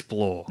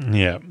explore.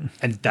 Yeah.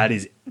 And that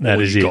is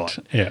it. Got.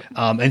 Yeah.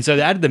 And so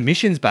they added the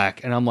missions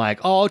back, and I'm like,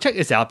 oh, I'll check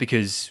this out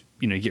because,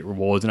 you get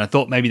rewards. And I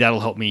thought maybe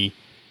that'll help me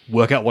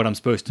work out what I'm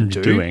supposed to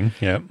do.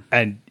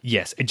 And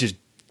yes, it just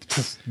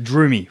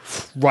drew me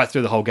right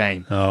through the whole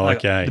game. Oh,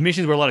 okay. The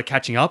missions were a lot of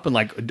catching up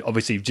and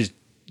obviously just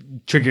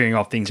triggering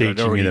off things that I'd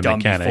already done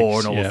before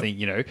and all the thing,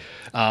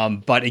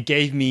 but it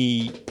gave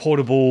me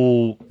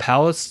portable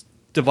power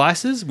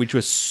devices, which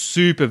were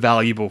super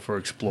valuable for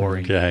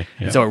exploring. Okay.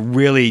 Yeah. And so it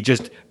really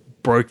just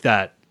broke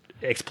that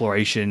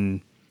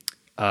exploration,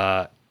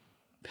 made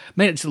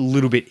it just a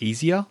little bit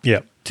easier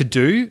to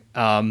do.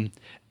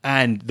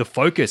 And the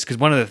focus, because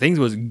one of the things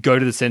was go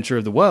to the center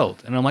of the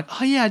world. And I'm like,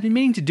 oh yeah, I've been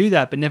meaning to do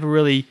that, but never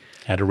really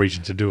had a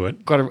reason to do it.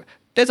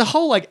 There's a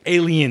whole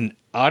alien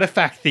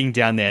artifact thing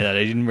down there that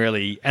I didn't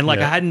really, and I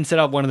hadn't set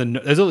up one of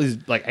there's all these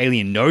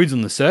alien nodes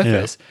on the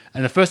surface.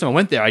 And the first time I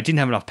went there, I didn't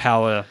have enough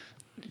power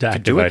to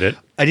activate it.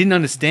 I didn't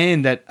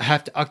understand that I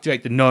have to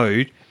activate the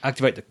node,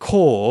 activate the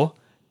core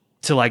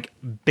to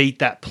beat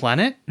that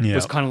planet. It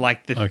was kind of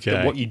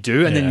the what you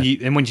do, and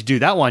then once you do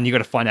that one, you got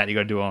to find out you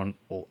got to do it on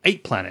all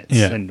 8 planets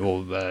and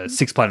all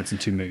 6 planets and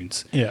 2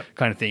 moons,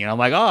 kind of thing. And I'm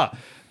like, I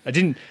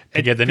didn't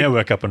get the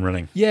network up and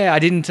running. Yeah, I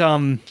didn't.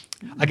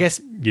 I guess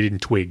you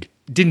didn't tweak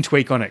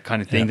on it,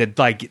 kind of thing. That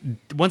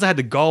once I had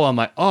the goal, I'm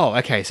like, oh,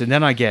 okay. So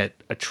then I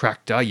get a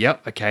tractor.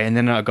 Yep, okay. And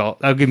then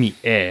they'll give me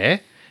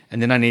air,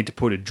 and then I need to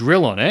put a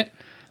drill on it,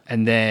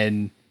 and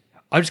then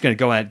I'm just going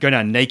to go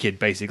down naked,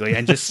 basically,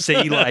 and just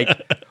see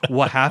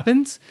what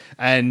happens.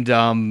 And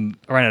I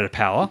ran out of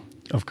power.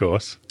 Of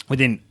course.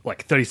 Within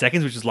 30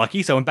 seconds, which is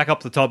lucky. So I went back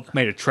up to the top,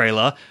 made a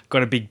trailer,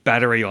 got a big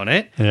battery on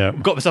it. Yeah.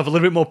 Got myself a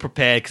little bit more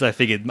prepared because I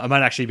figured I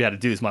might actually be able to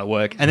do this, might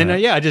work. And then,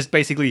 I just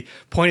basically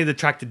pointed the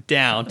tractor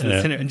down to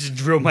the center and just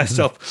drilled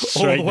myself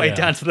all the way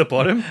down to the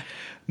bottom.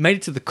 Made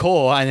it to the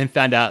core and then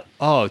found out,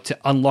 to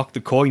unlock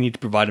the core, you need to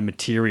provide a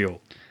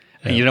material.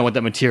 And you don't know what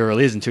that material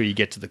is until you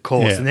get to the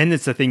core. Yeah. So then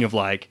it's the thing of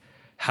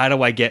how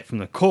do I get from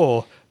the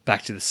core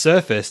back to the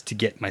surface to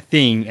get my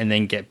thing and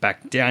then get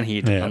back down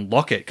here to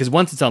unlock it? Because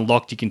once it's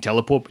unlocked, you can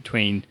teleport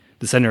between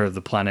the center of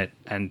the planet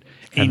and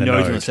any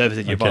nodes on the surface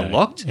that you've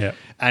unlocked. Yeah.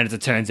 And as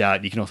it turns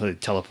out, you can also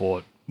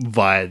teleport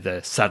via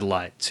the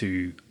satellite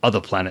to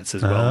other planets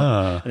as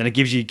well. And then it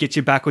gets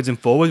you backwards and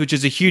forwards, which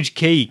is a huge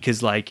key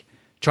because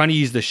trying to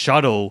use the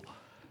shuttle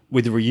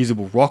with the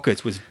reusable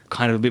rockets was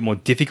kind of a bit more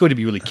difficult to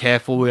be really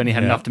careful. We only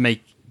had enough to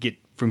get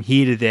from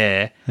here to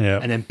there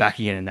and then back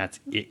again, and that's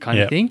it kind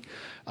of thing.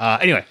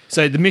 Anyway,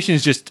 so the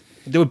missions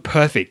they were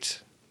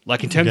perfect.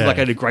 In terms of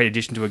a great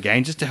addition to a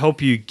game, just to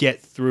help you get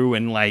through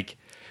and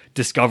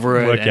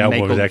discover it work and out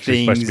make what all was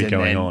actually things supposed to be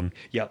going on.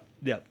 Yep.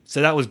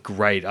 So that was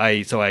great.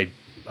 I've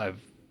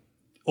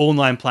all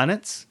 9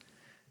 planets,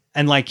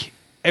 and like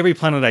every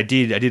planet I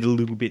did a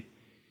little bit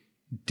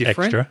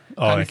different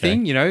kind of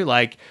thing, you know,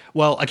 like,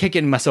 well, I kept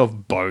getting myself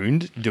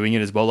boned doing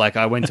it as well. Like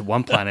I went to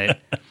one planet,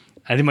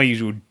 I did my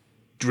usual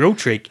drill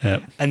trick,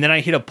 and then I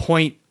hit a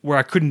point where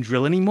I couldn't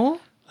drill anymore.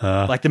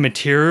 Like the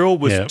material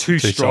was too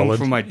strong solid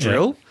for my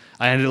drill.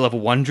 I ended at level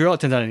 1 drill.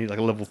 It turns out I need like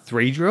a level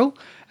 3 drill.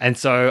 And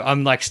so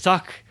I'm like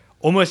stuck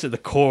almost at the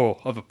core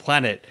of a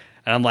planet.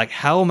 And I'm like,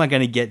 how am I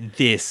going to get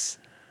this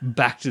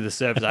back to the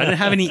surface? I don't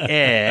have any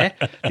air.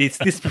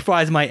 This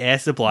provides my air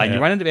supply. And you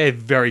run out of air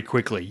very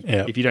quickly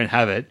if you don't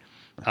have it.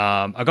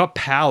 I got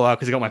power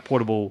because I got my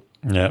portable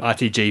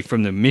RTG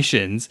from the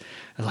missions.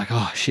 I was like,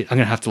 oh shit, I'm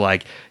going to have to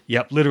like,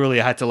 literally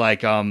I had to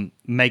like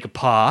make a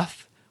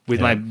path with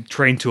my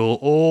train tool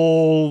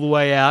all the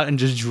way out and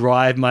just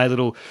drive my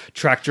little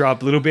tractor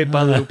up little bit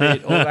by little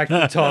bit all back to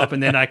the top.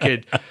 And then I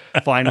could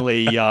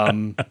finally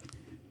go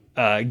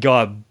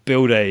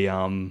build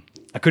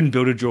I couldn't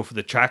build a drill for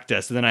the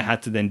tractor. So then I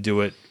had to then do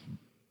it.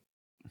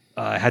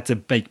 I had to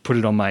put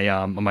it on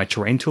my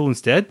terrain tool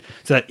instead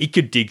so that it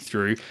could dig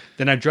through.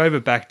 Then I drove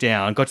it back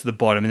down, got to the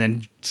bottom, and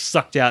then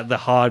sucked out the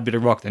hard bit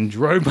of rock, then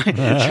drove my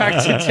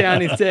tractor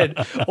down instead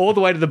all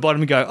the way to the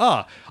bottom and go,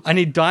 oh, I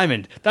need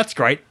diamond. That's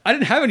great. I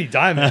didn't have any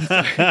diamonds.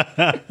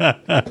 I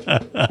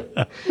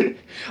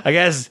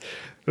guess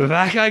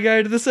back I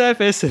go to the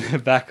surface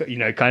and back, you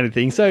know, kind of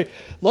thing. So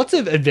lots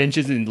of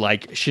adventures and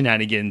like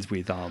shenanigans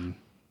with,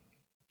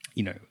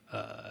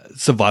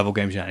 survival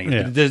game shenanigans.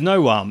 Yeah. There's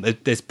no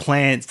there's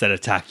plants that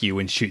attack you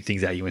and shoot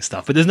things at you and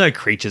stuff, but there's no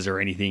creatures or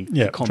anything.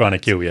 Yeah, trying to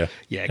kill you.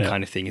 Yeah,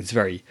 kind of thing. It's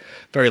very,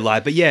 very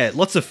light. But yeah,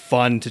 lots of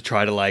fun to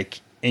try to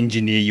like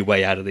engineer your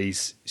way out of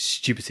these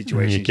stupid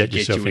situations you get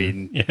yourself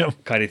in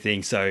kind of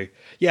thing. So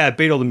yeah, I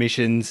beat all the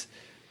missions.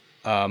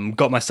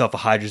 Got myself a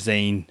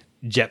hydrazine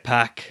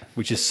jetpack,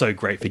 which is so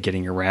great for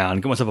getting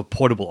around. Got myself a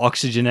portable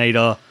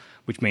oxygenator,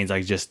 which means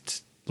I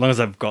just, as long as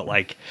I've got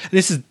like,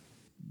 this is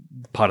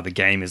part of the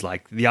game, is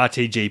like the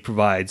RTG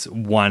provides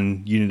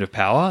 1 unit of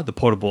power. The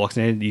portable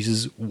oxygenator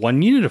uses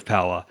 1 unit of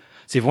power.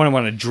 So if you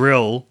want to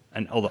drill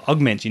and all the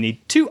augments, you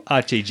need 2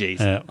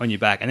 RTGs on your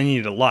back, and then you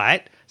need a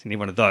light. So you need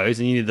one of those,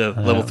 and you need the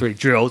level 3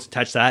 drills,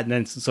 attach that, and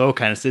then some soil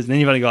canisters, and then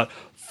you've only got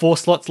 4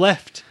 slots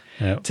left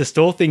to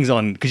store things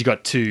on, because you've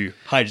got 2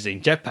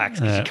 hydrazine jetpacks,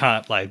 because you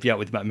can't like be out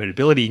with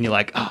mobility, and you're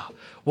like,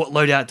 what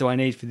loadout do I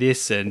need for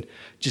this? And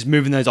just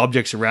moving those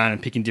objects around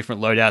and picking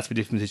different loadouts for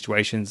different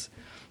situations.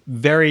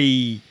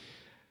 Very,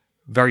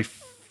 very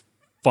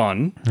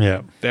fun.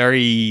 Yeah.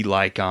 Very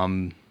like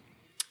I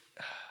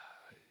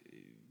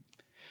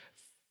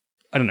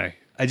don't know.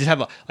 I just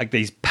have like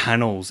these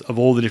panels of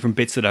all the different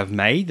bits that I've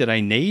made that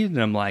I need,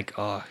 and I'm like,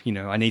 I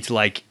need to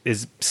like,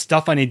 there's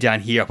stuff I need down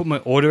here. I put my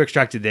auto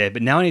extractor there,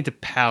 but now I need to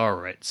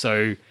power it.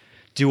 So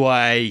do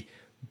I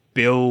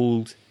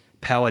build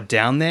power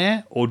down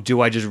there, or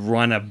do I just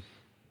run a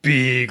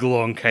big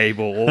long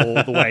cable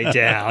all the way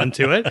down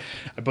to it?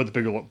 I bought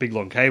the big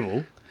long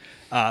cable.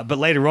 But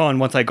later on,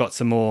 once I got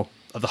some more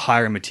of the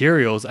higher end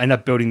materials, I ended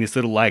up building this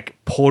little like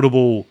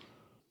portable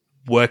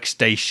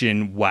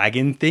workstation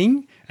wagon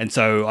thing. And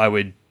so I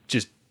would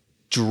just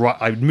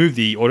I would move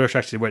the auto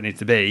extractor where it needs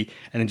to be,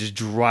 and then just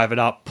drive it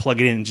up, plug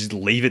it in, and just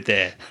leave it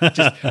there.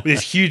 Just with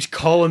this huge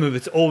column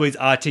of always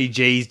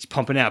RTGs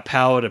pumping out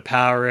power to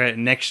power it,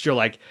 and extra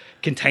like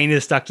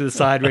containers stuck to the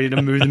side ready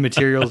to move the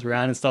materials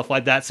around and stuff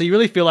like that. So you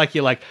really feel like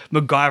you're like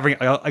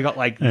MacGyvering. I got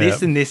like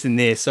this and this and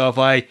this. So if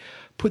I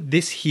put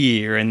this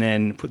here and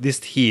then put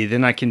this here,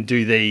 then I can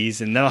do these,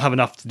 and then I'll have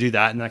enough to do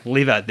that, and I can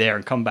leave that there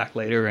and come back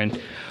later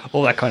and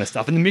all that kind of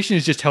stuff. And the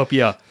missions just help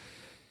you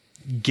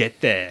get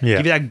there.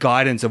 Give you that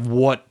guidance of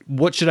what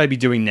should I be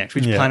doing next?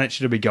 Which planet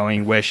should I be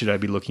going? Where should I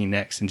be looking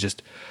next? And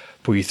just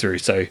pull you through.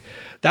 So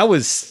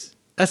that's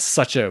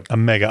such a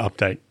mega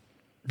update.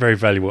 Very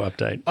valuable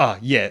update. Oh,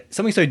 yeah.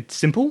 Something so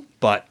simple,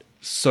 but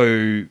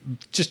so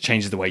just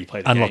changes the way you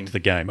play the game. Unlocked the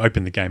game.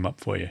 Opened the game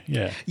up for you.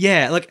 Yeah.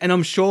 Yeah. Like, and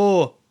I'm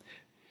sure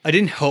I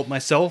didn't help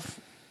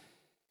myself,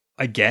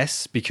 I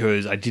guess,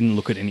 because I didn't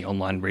look at any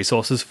online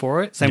resources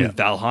for it. Same with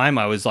Valheim.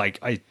 I was like,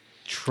 I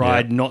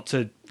tried not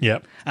to.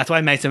 Yep. That's why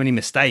I made so many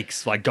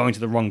mistakes, like going to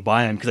the wrong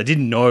biome, because I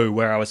didn't know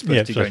where I was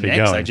supposed to go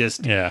next. I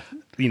just,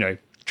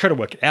 try to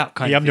work it out.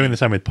 I'm doing the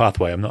same with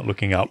Pathway. I'm not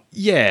looking up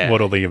what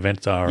all the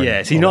events are.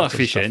 Yeah, so you're not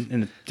efficient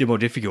and it's more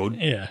difficult.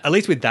 Yeah. At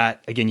least with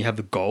that, again, you have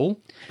the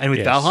goal. And with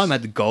Valheim, I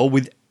had the goal.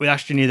 With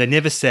Astroneer, they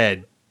never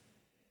said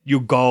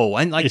your goal.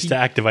 And like, it's to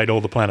activate all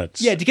the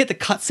planets. Yeah, to get the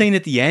cutscene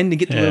at the end and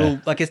get the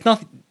little, like, it's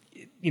nothing.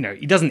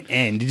 It doesn't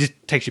end. It just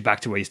takes you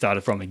back to where you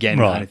started from again,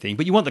 kind of thing.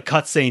 But you want the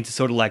cutscene to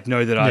sort of like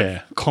know that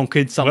I've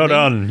conquered something.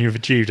 Well done, you've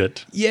achieved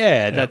it.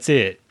 Yeah, that's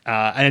it.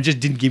 And it just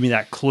didn't give me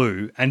that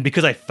clue. And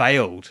because I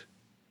failed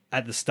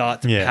at the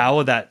start to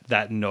power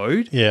that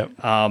node,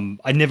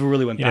 I never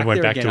really went back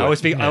there again.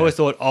 I always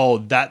thought,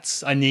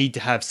 I need to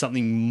have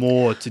something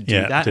more to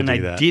do that, and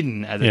I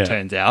didn't, as it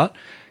turns out,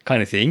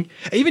 kind of thing.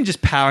 Even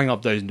just powering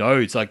up those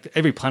nodes, like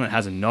every planet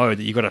has a node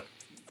that you've got to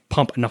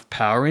pump enough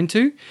power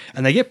into,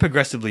 and they get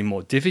progressively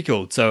more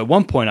difficult. So at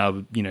one point I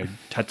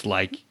had to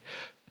like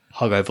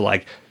hug over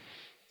like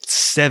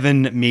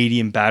 7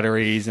 medium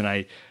batteries, and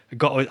I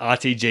got with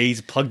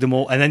RTGs, plugged them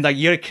all, and then like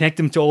you got to connect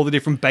them to all the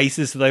different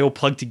bases so they all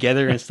plug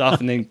together and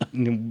stuff, and then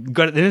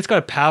then it's got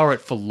to power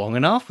it for long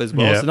enough as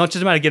well. Yeah. So not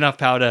just about to get enough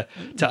power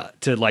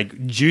to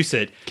like juice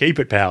it, keep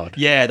it powered.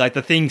 Yeah, like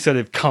the thing sort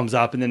of comes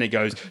up and then it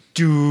goes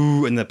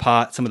do, and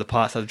some of the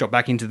parts have to drop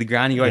back into the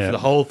ground. You wait for the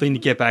whole thing to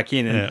get back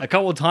in, and a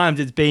couple of times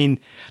it's been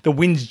the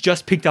wind's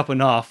just picked up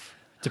enough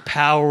to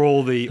power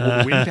all the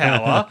wind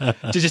power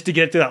to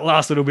get it to that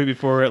last little bit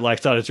before it like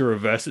started to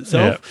reverse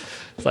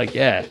itself. It's like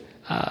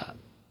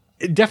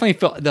it definitely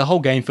felt the whole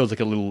game feels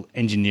like a little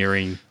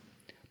engineering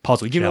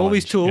puzzle. Given all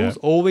these tools,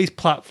 all these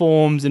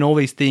platforms, and all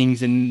these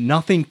things, and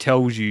nothing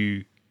tells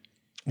you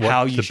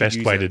how you should use it.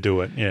 The best way to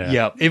do it. Yeah.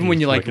 Yeah. Even when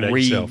you're like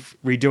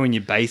redoing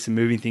your base and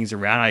moving things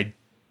around, I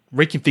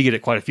reconfigured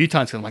it quite a few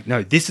times because I'm like,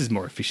 no, this is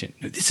more efficient.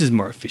 No, this is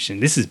more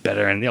efficient. This is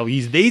better. And they'll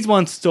use these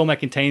ones to store my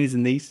containers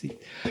and these,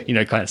 kind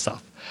of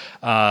stuff.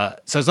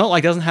 So it's not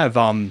like it doesn't have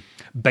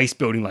base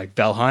building like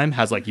Valheim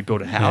has, like you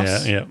build a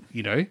house. Yeah.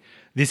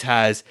 This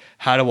has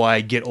how do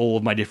I get all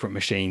of my different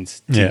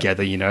machines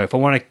together? If I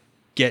want to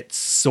get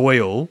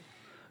soil,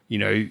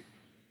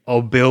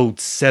 I'll build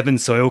 7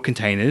 soil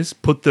containers,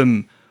 put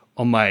them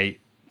on my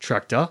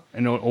tractor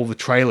and on all the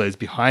trailers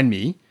behind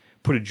me,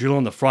 put a drill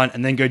on the front,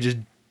 and then go just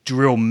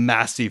drill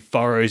massive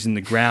furrows in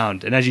the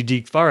ground. And as you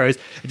dig furrows,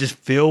 it just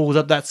fills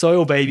up that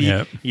soil, baby.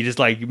 Yep. You're just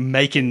like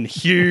making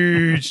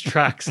huge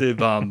tracks of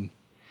divots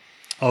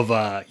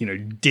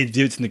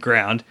in the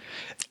ground.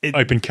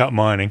 Open cut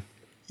mining.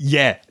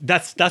 Yeah,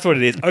 that's what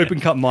it is. Open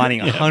cut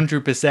mining,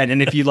 100%.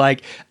 And if you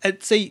like,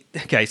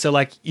 so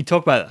like you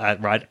talk about that,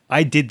 right?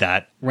 I did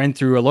that, ran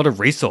through a lot of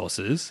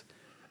resources.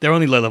 They're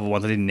only low level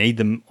ones. I didn't need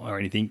them or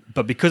anything.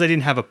 But because I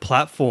didn't have a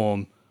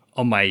platform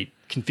on my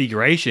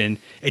configuration,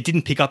 it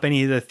didn't pick up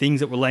any of the things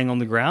that were laying on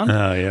the ground.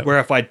 Where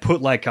if I'd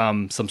put like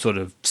some sort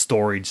of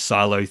storage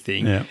silo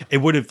thing, it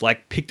would have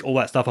like picked all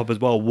that stuff up as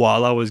well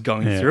while I was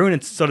going through. And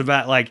it's sort of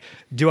about like,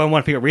 do I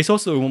want to pick up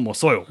resources or do I want more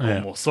soil? I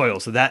want more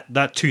soil. So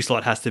that 2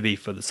 slot has to be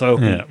for the soil.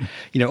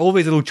 All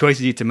these little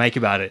choices you have to make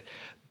about it.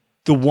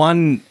 The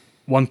one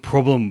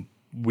problem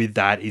with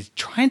that is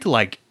trying to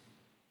like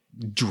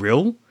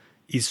drill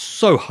is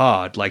so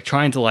hard. Like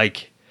trying to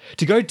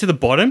go to the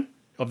bottom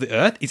of the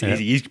earth is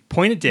easy. You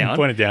point it down,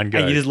 go.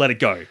 And you just let it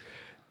go.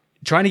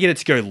 Trying to get it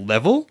to go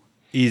level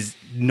is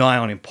nigh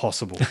on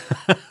impossible.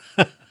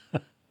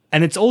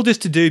 And it's all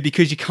just to do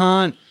because you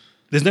can't,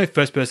 there's no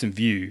first person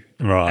view.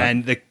 Right.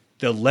 And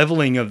the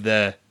leveling of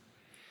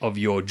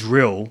your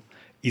drill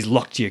is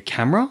locked to your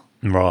camera.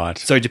 Right.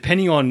 So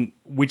depending on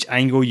which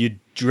angle you're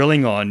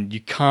drilling on, you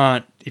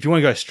can't, if you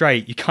want to go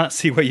straight, you can't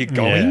see where you're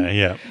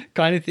going.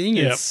 Kind of thing.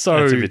 Yep. It's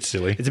a bit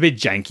silly. It's a bit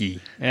janky.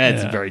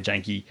 It's very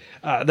janky.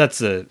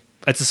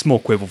 That's a small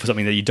quibble for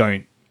something that you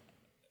don't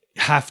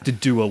have to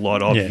do a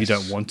lot of if you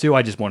don't want to.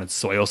 I just wanted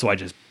soil, so I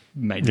just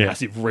made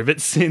massive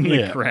rivets in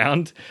the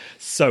ground.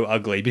 So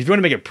ugly. But if you want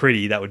to make it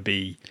pretty, that would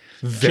be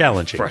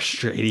challenging,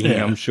 frustrating,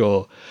 I'm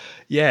sure.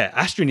 Yeah,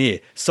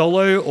 Astroneer.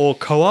 Solo or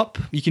co-op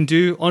you can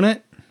do on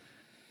it.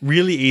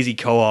 Really easy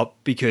co-op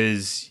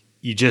because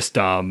you just,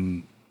 I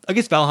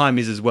guess Valheim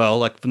is as well,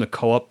 like from the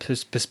co-op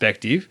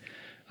perspective.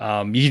 You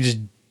can just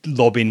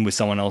lob in with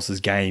someone else's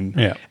game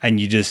and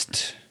you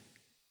just...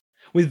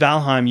 With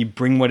Valheim, you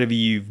bring whatever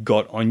you've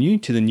got on you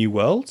to the new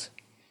world,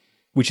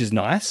 which is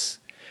nice.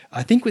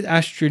 I think with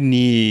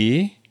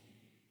Astroneer,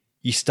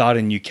 you start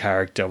a new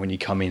character when you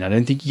come in. I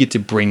don't think you get to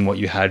bring what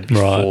you had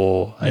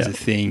before as a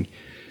thing.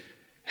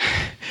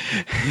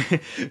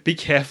 Be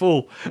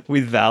careful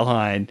with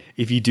Valheim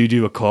if you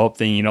do a co-op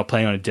thing, you're not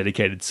playing on a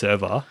dedicated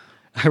server.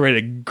 I read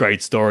a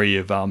great story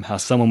of how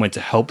someone went to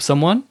help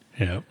someone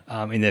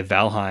in their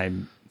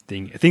Valheim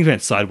thing. Things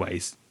went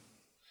sideways,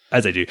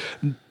 as they do.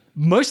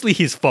 Mostly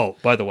his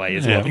fault, by the way,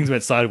 as well. Things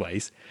went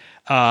sideways.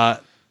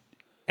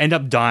 End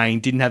up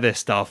dying, didn't have their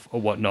stuff or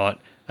whatnot.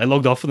 They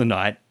logged off for the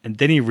night, and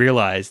then he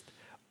realized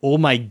all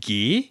my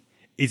gear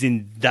is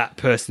in that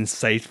person's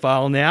save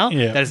file now.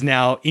 That is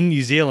now in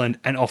New Zealand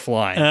and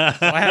offline.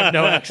 So I have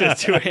no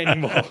access to it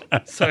anymore.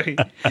 So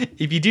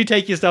if you do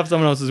take your stuff to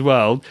someone else's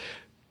world...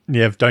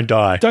 don't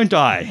die. Don't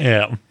die.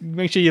 Yeah.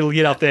 Make sure you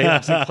get up there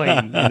nice and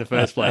clean in the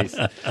first place.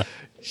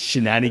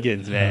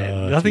 Shenanigans,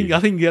 man.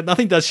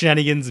 Nothing does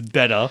shenanigans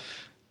better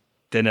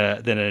than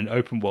an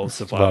open world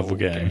survival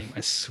game.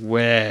 I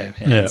swear,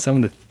 man. Some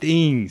of the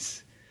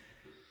things.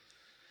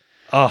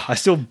 I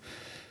should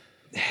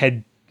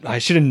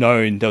have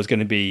known there was going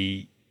to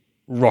be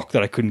rock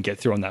that I couldn't get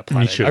through on that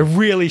planet. I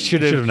really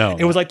should have known.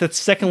 It was like the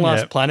second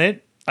last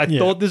planet. I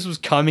thought this was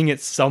coming at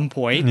some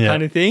point,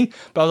 kind of thing.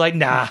 But I was like,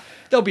 nah,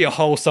 there'll be a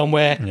hole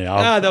somewhere.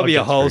 There'll be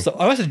a hole. So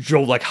I must have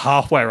drilled like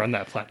halfway around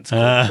that planet.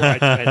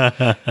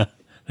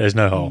 There's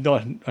no hole.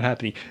 Not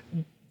happening.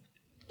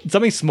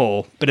 Something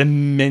small, but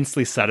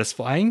immensely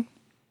satisfying.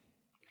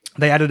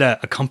 They added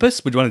a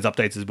compass, which one of these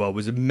updates as well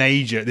was a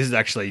major. This is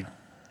actually,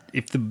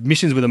 if the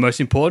missions were the most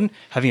important,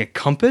 having a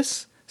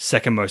compass,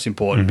 second most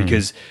important,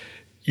 because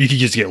you could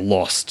just get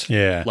lost.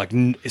 Like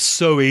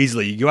so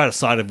easily. You go out of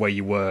sight of where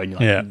you were and you're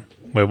like,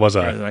 where was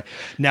I?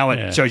 Now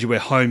it shows you where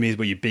home is,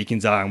 where your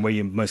beacons are, and where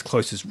your most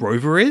closest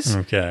rover is.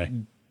 Okay.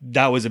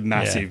 that was a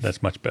massive,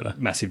 that's much better.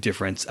 Massive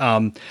difference.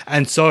 And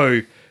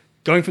so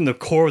going from the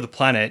core of the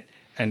planet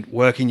and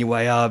working your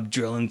way up,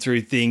 drilling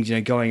through things,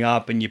 going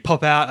up, and you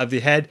pop out of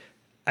your head,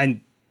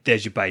 and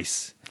there's your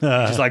base.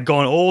 Just like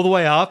going all the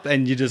way up,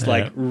 and you're just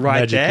like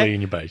right magically there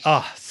in your base.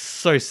 Oh,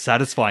 so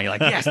satisfying. You're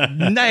like, yes,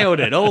 nailed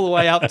it all the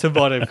way up to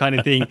bottom kind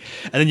of thing.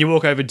 And then you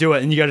walk over, do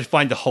it, and you got to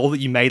find the hole that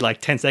you made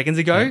like 10 seconds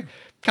ago.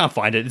 Can't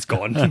find it. It's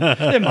gone.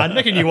 Never mind.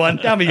 Make a new one.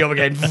 Down we go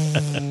again.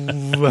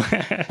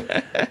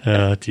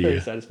 Oh, dear.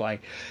 Very satisfying.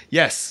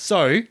 Yes.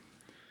 So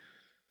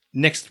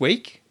next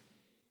week,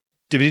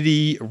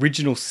 Divinity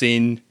Original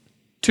Sin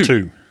 2.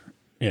 2.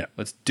 Yeah.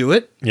 Let's do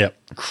it. Yep.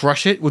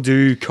 Crush it. We'll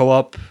do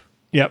co-op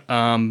Yep.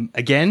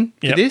 again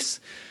for this.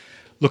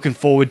 Looking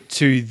forward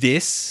to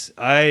this.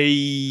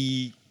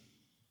 I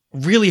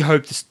really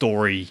hope the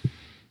story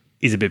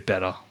is a bit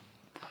better.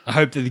 I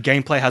hope that the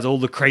gameplay has all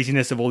the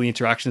craziness of all the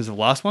interactions of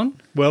the last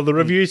one. Well, the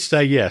reviews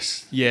say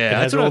yes. Yeah, it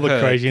has all the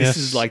craziness. This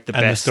is like the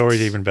and best the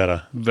story's even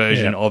better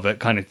version of it,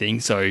 kind of thing.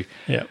 So,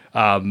 yeah,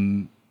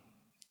 I'm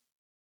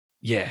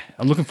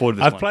looking forward to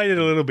this. I've played it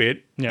a little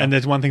bit, and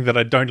there's one thing that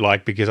I don't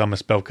like because I'm a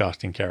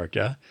spellcasting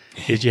character: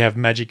 is you have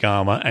magic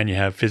armor and you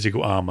have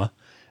physical armor,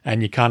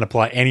 and you can't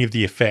apply any of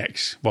the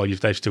effects while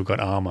they've still got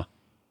armor.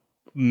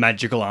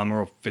 Magical armor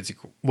or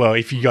physical? Well,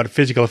 if you got a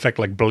physical effect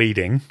like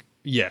bleeding.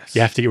 Yes.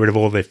 You have to get rid of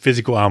all their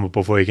physical armor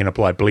before you can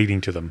apply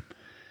bleeding to them.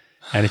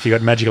 And if you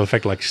got magical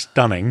effect like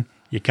stunning,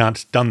 you can't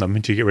stun them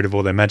until you get rid of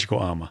all their magical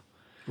armor.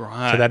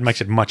 Right. So that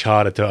makes it much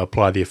harder to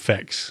apply the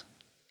effects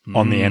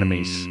on the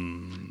enemies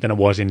than it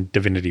was in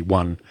Divinity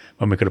 1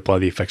 when we could apply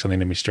the effects on the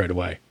enemies straight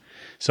away.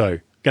 So,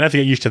 going to have to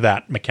get used to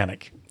that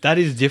mechanic. That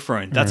is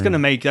different. That's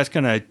going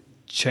to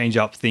change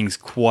up things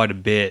quite a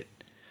bit.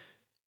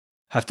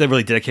 Have to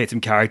really dedicate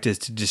some characters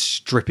to just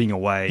stripping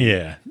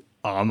away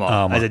armor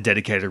as a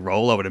dedicated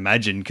role, I would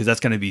imagine, because that's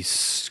going to be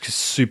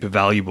super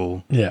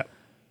valuable. Yeah.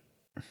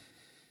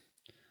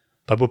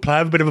 But we'll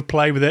have a bit of a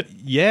play with it.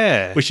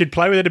 Yeah. We should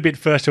play with it a bit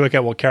first to work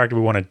out what character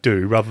we want to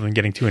do rather than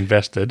getting too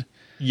invested.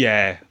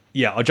 Yeah.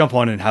 Yeah, I'll jump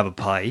on and have a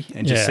play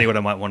and just see what I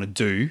might want to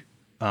do.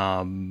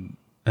 And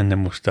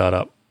then we'll start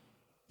up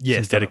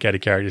some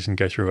dedicated characters and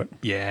go through it.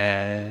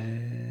 Yeah.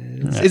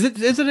 Is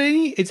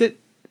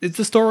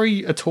the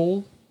story at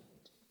all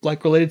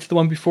like related to the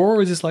one before,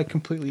 or is this like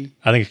completely...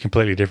 I think it's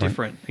completely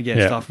different.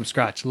 Again, start from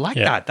scratch.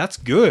 That. That's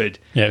good.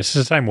 Yeah, it's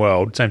the same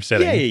world, same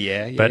setting.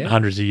 Yeah. But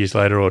hundreds of years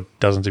later or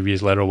dozens of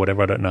years later or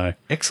whatever, I don't know.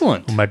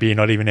 Excellent. Or maybe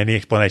not even any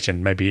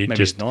explanation. Maybe it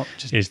just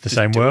is the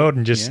same world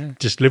and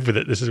just live with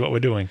it. This is what we're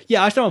doing.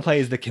 Yeah, I just don't want to play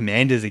as the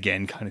commanders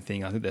again kind of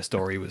thing. I think their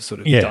story was sort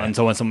of done.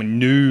 So I want someone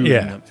new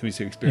to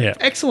experience. Yeah.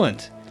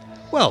 Excellent.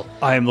 Well,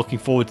 I am looking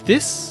forward to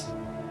this.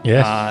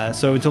 Yes.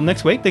 So until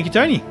next week, thank you,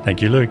 Tony.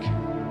 Thank you, Luke.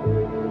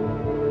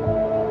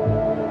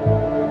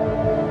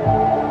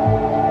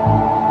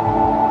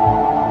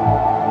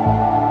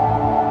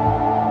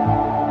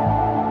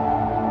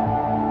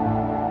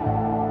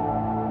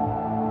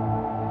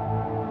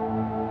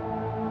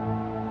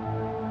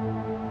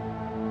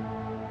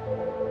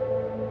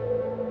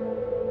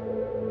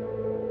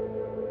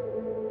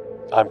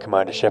 I'm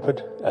Commander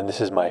Shepard, and this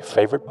is my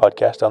favorite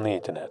podcast on the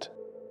internet.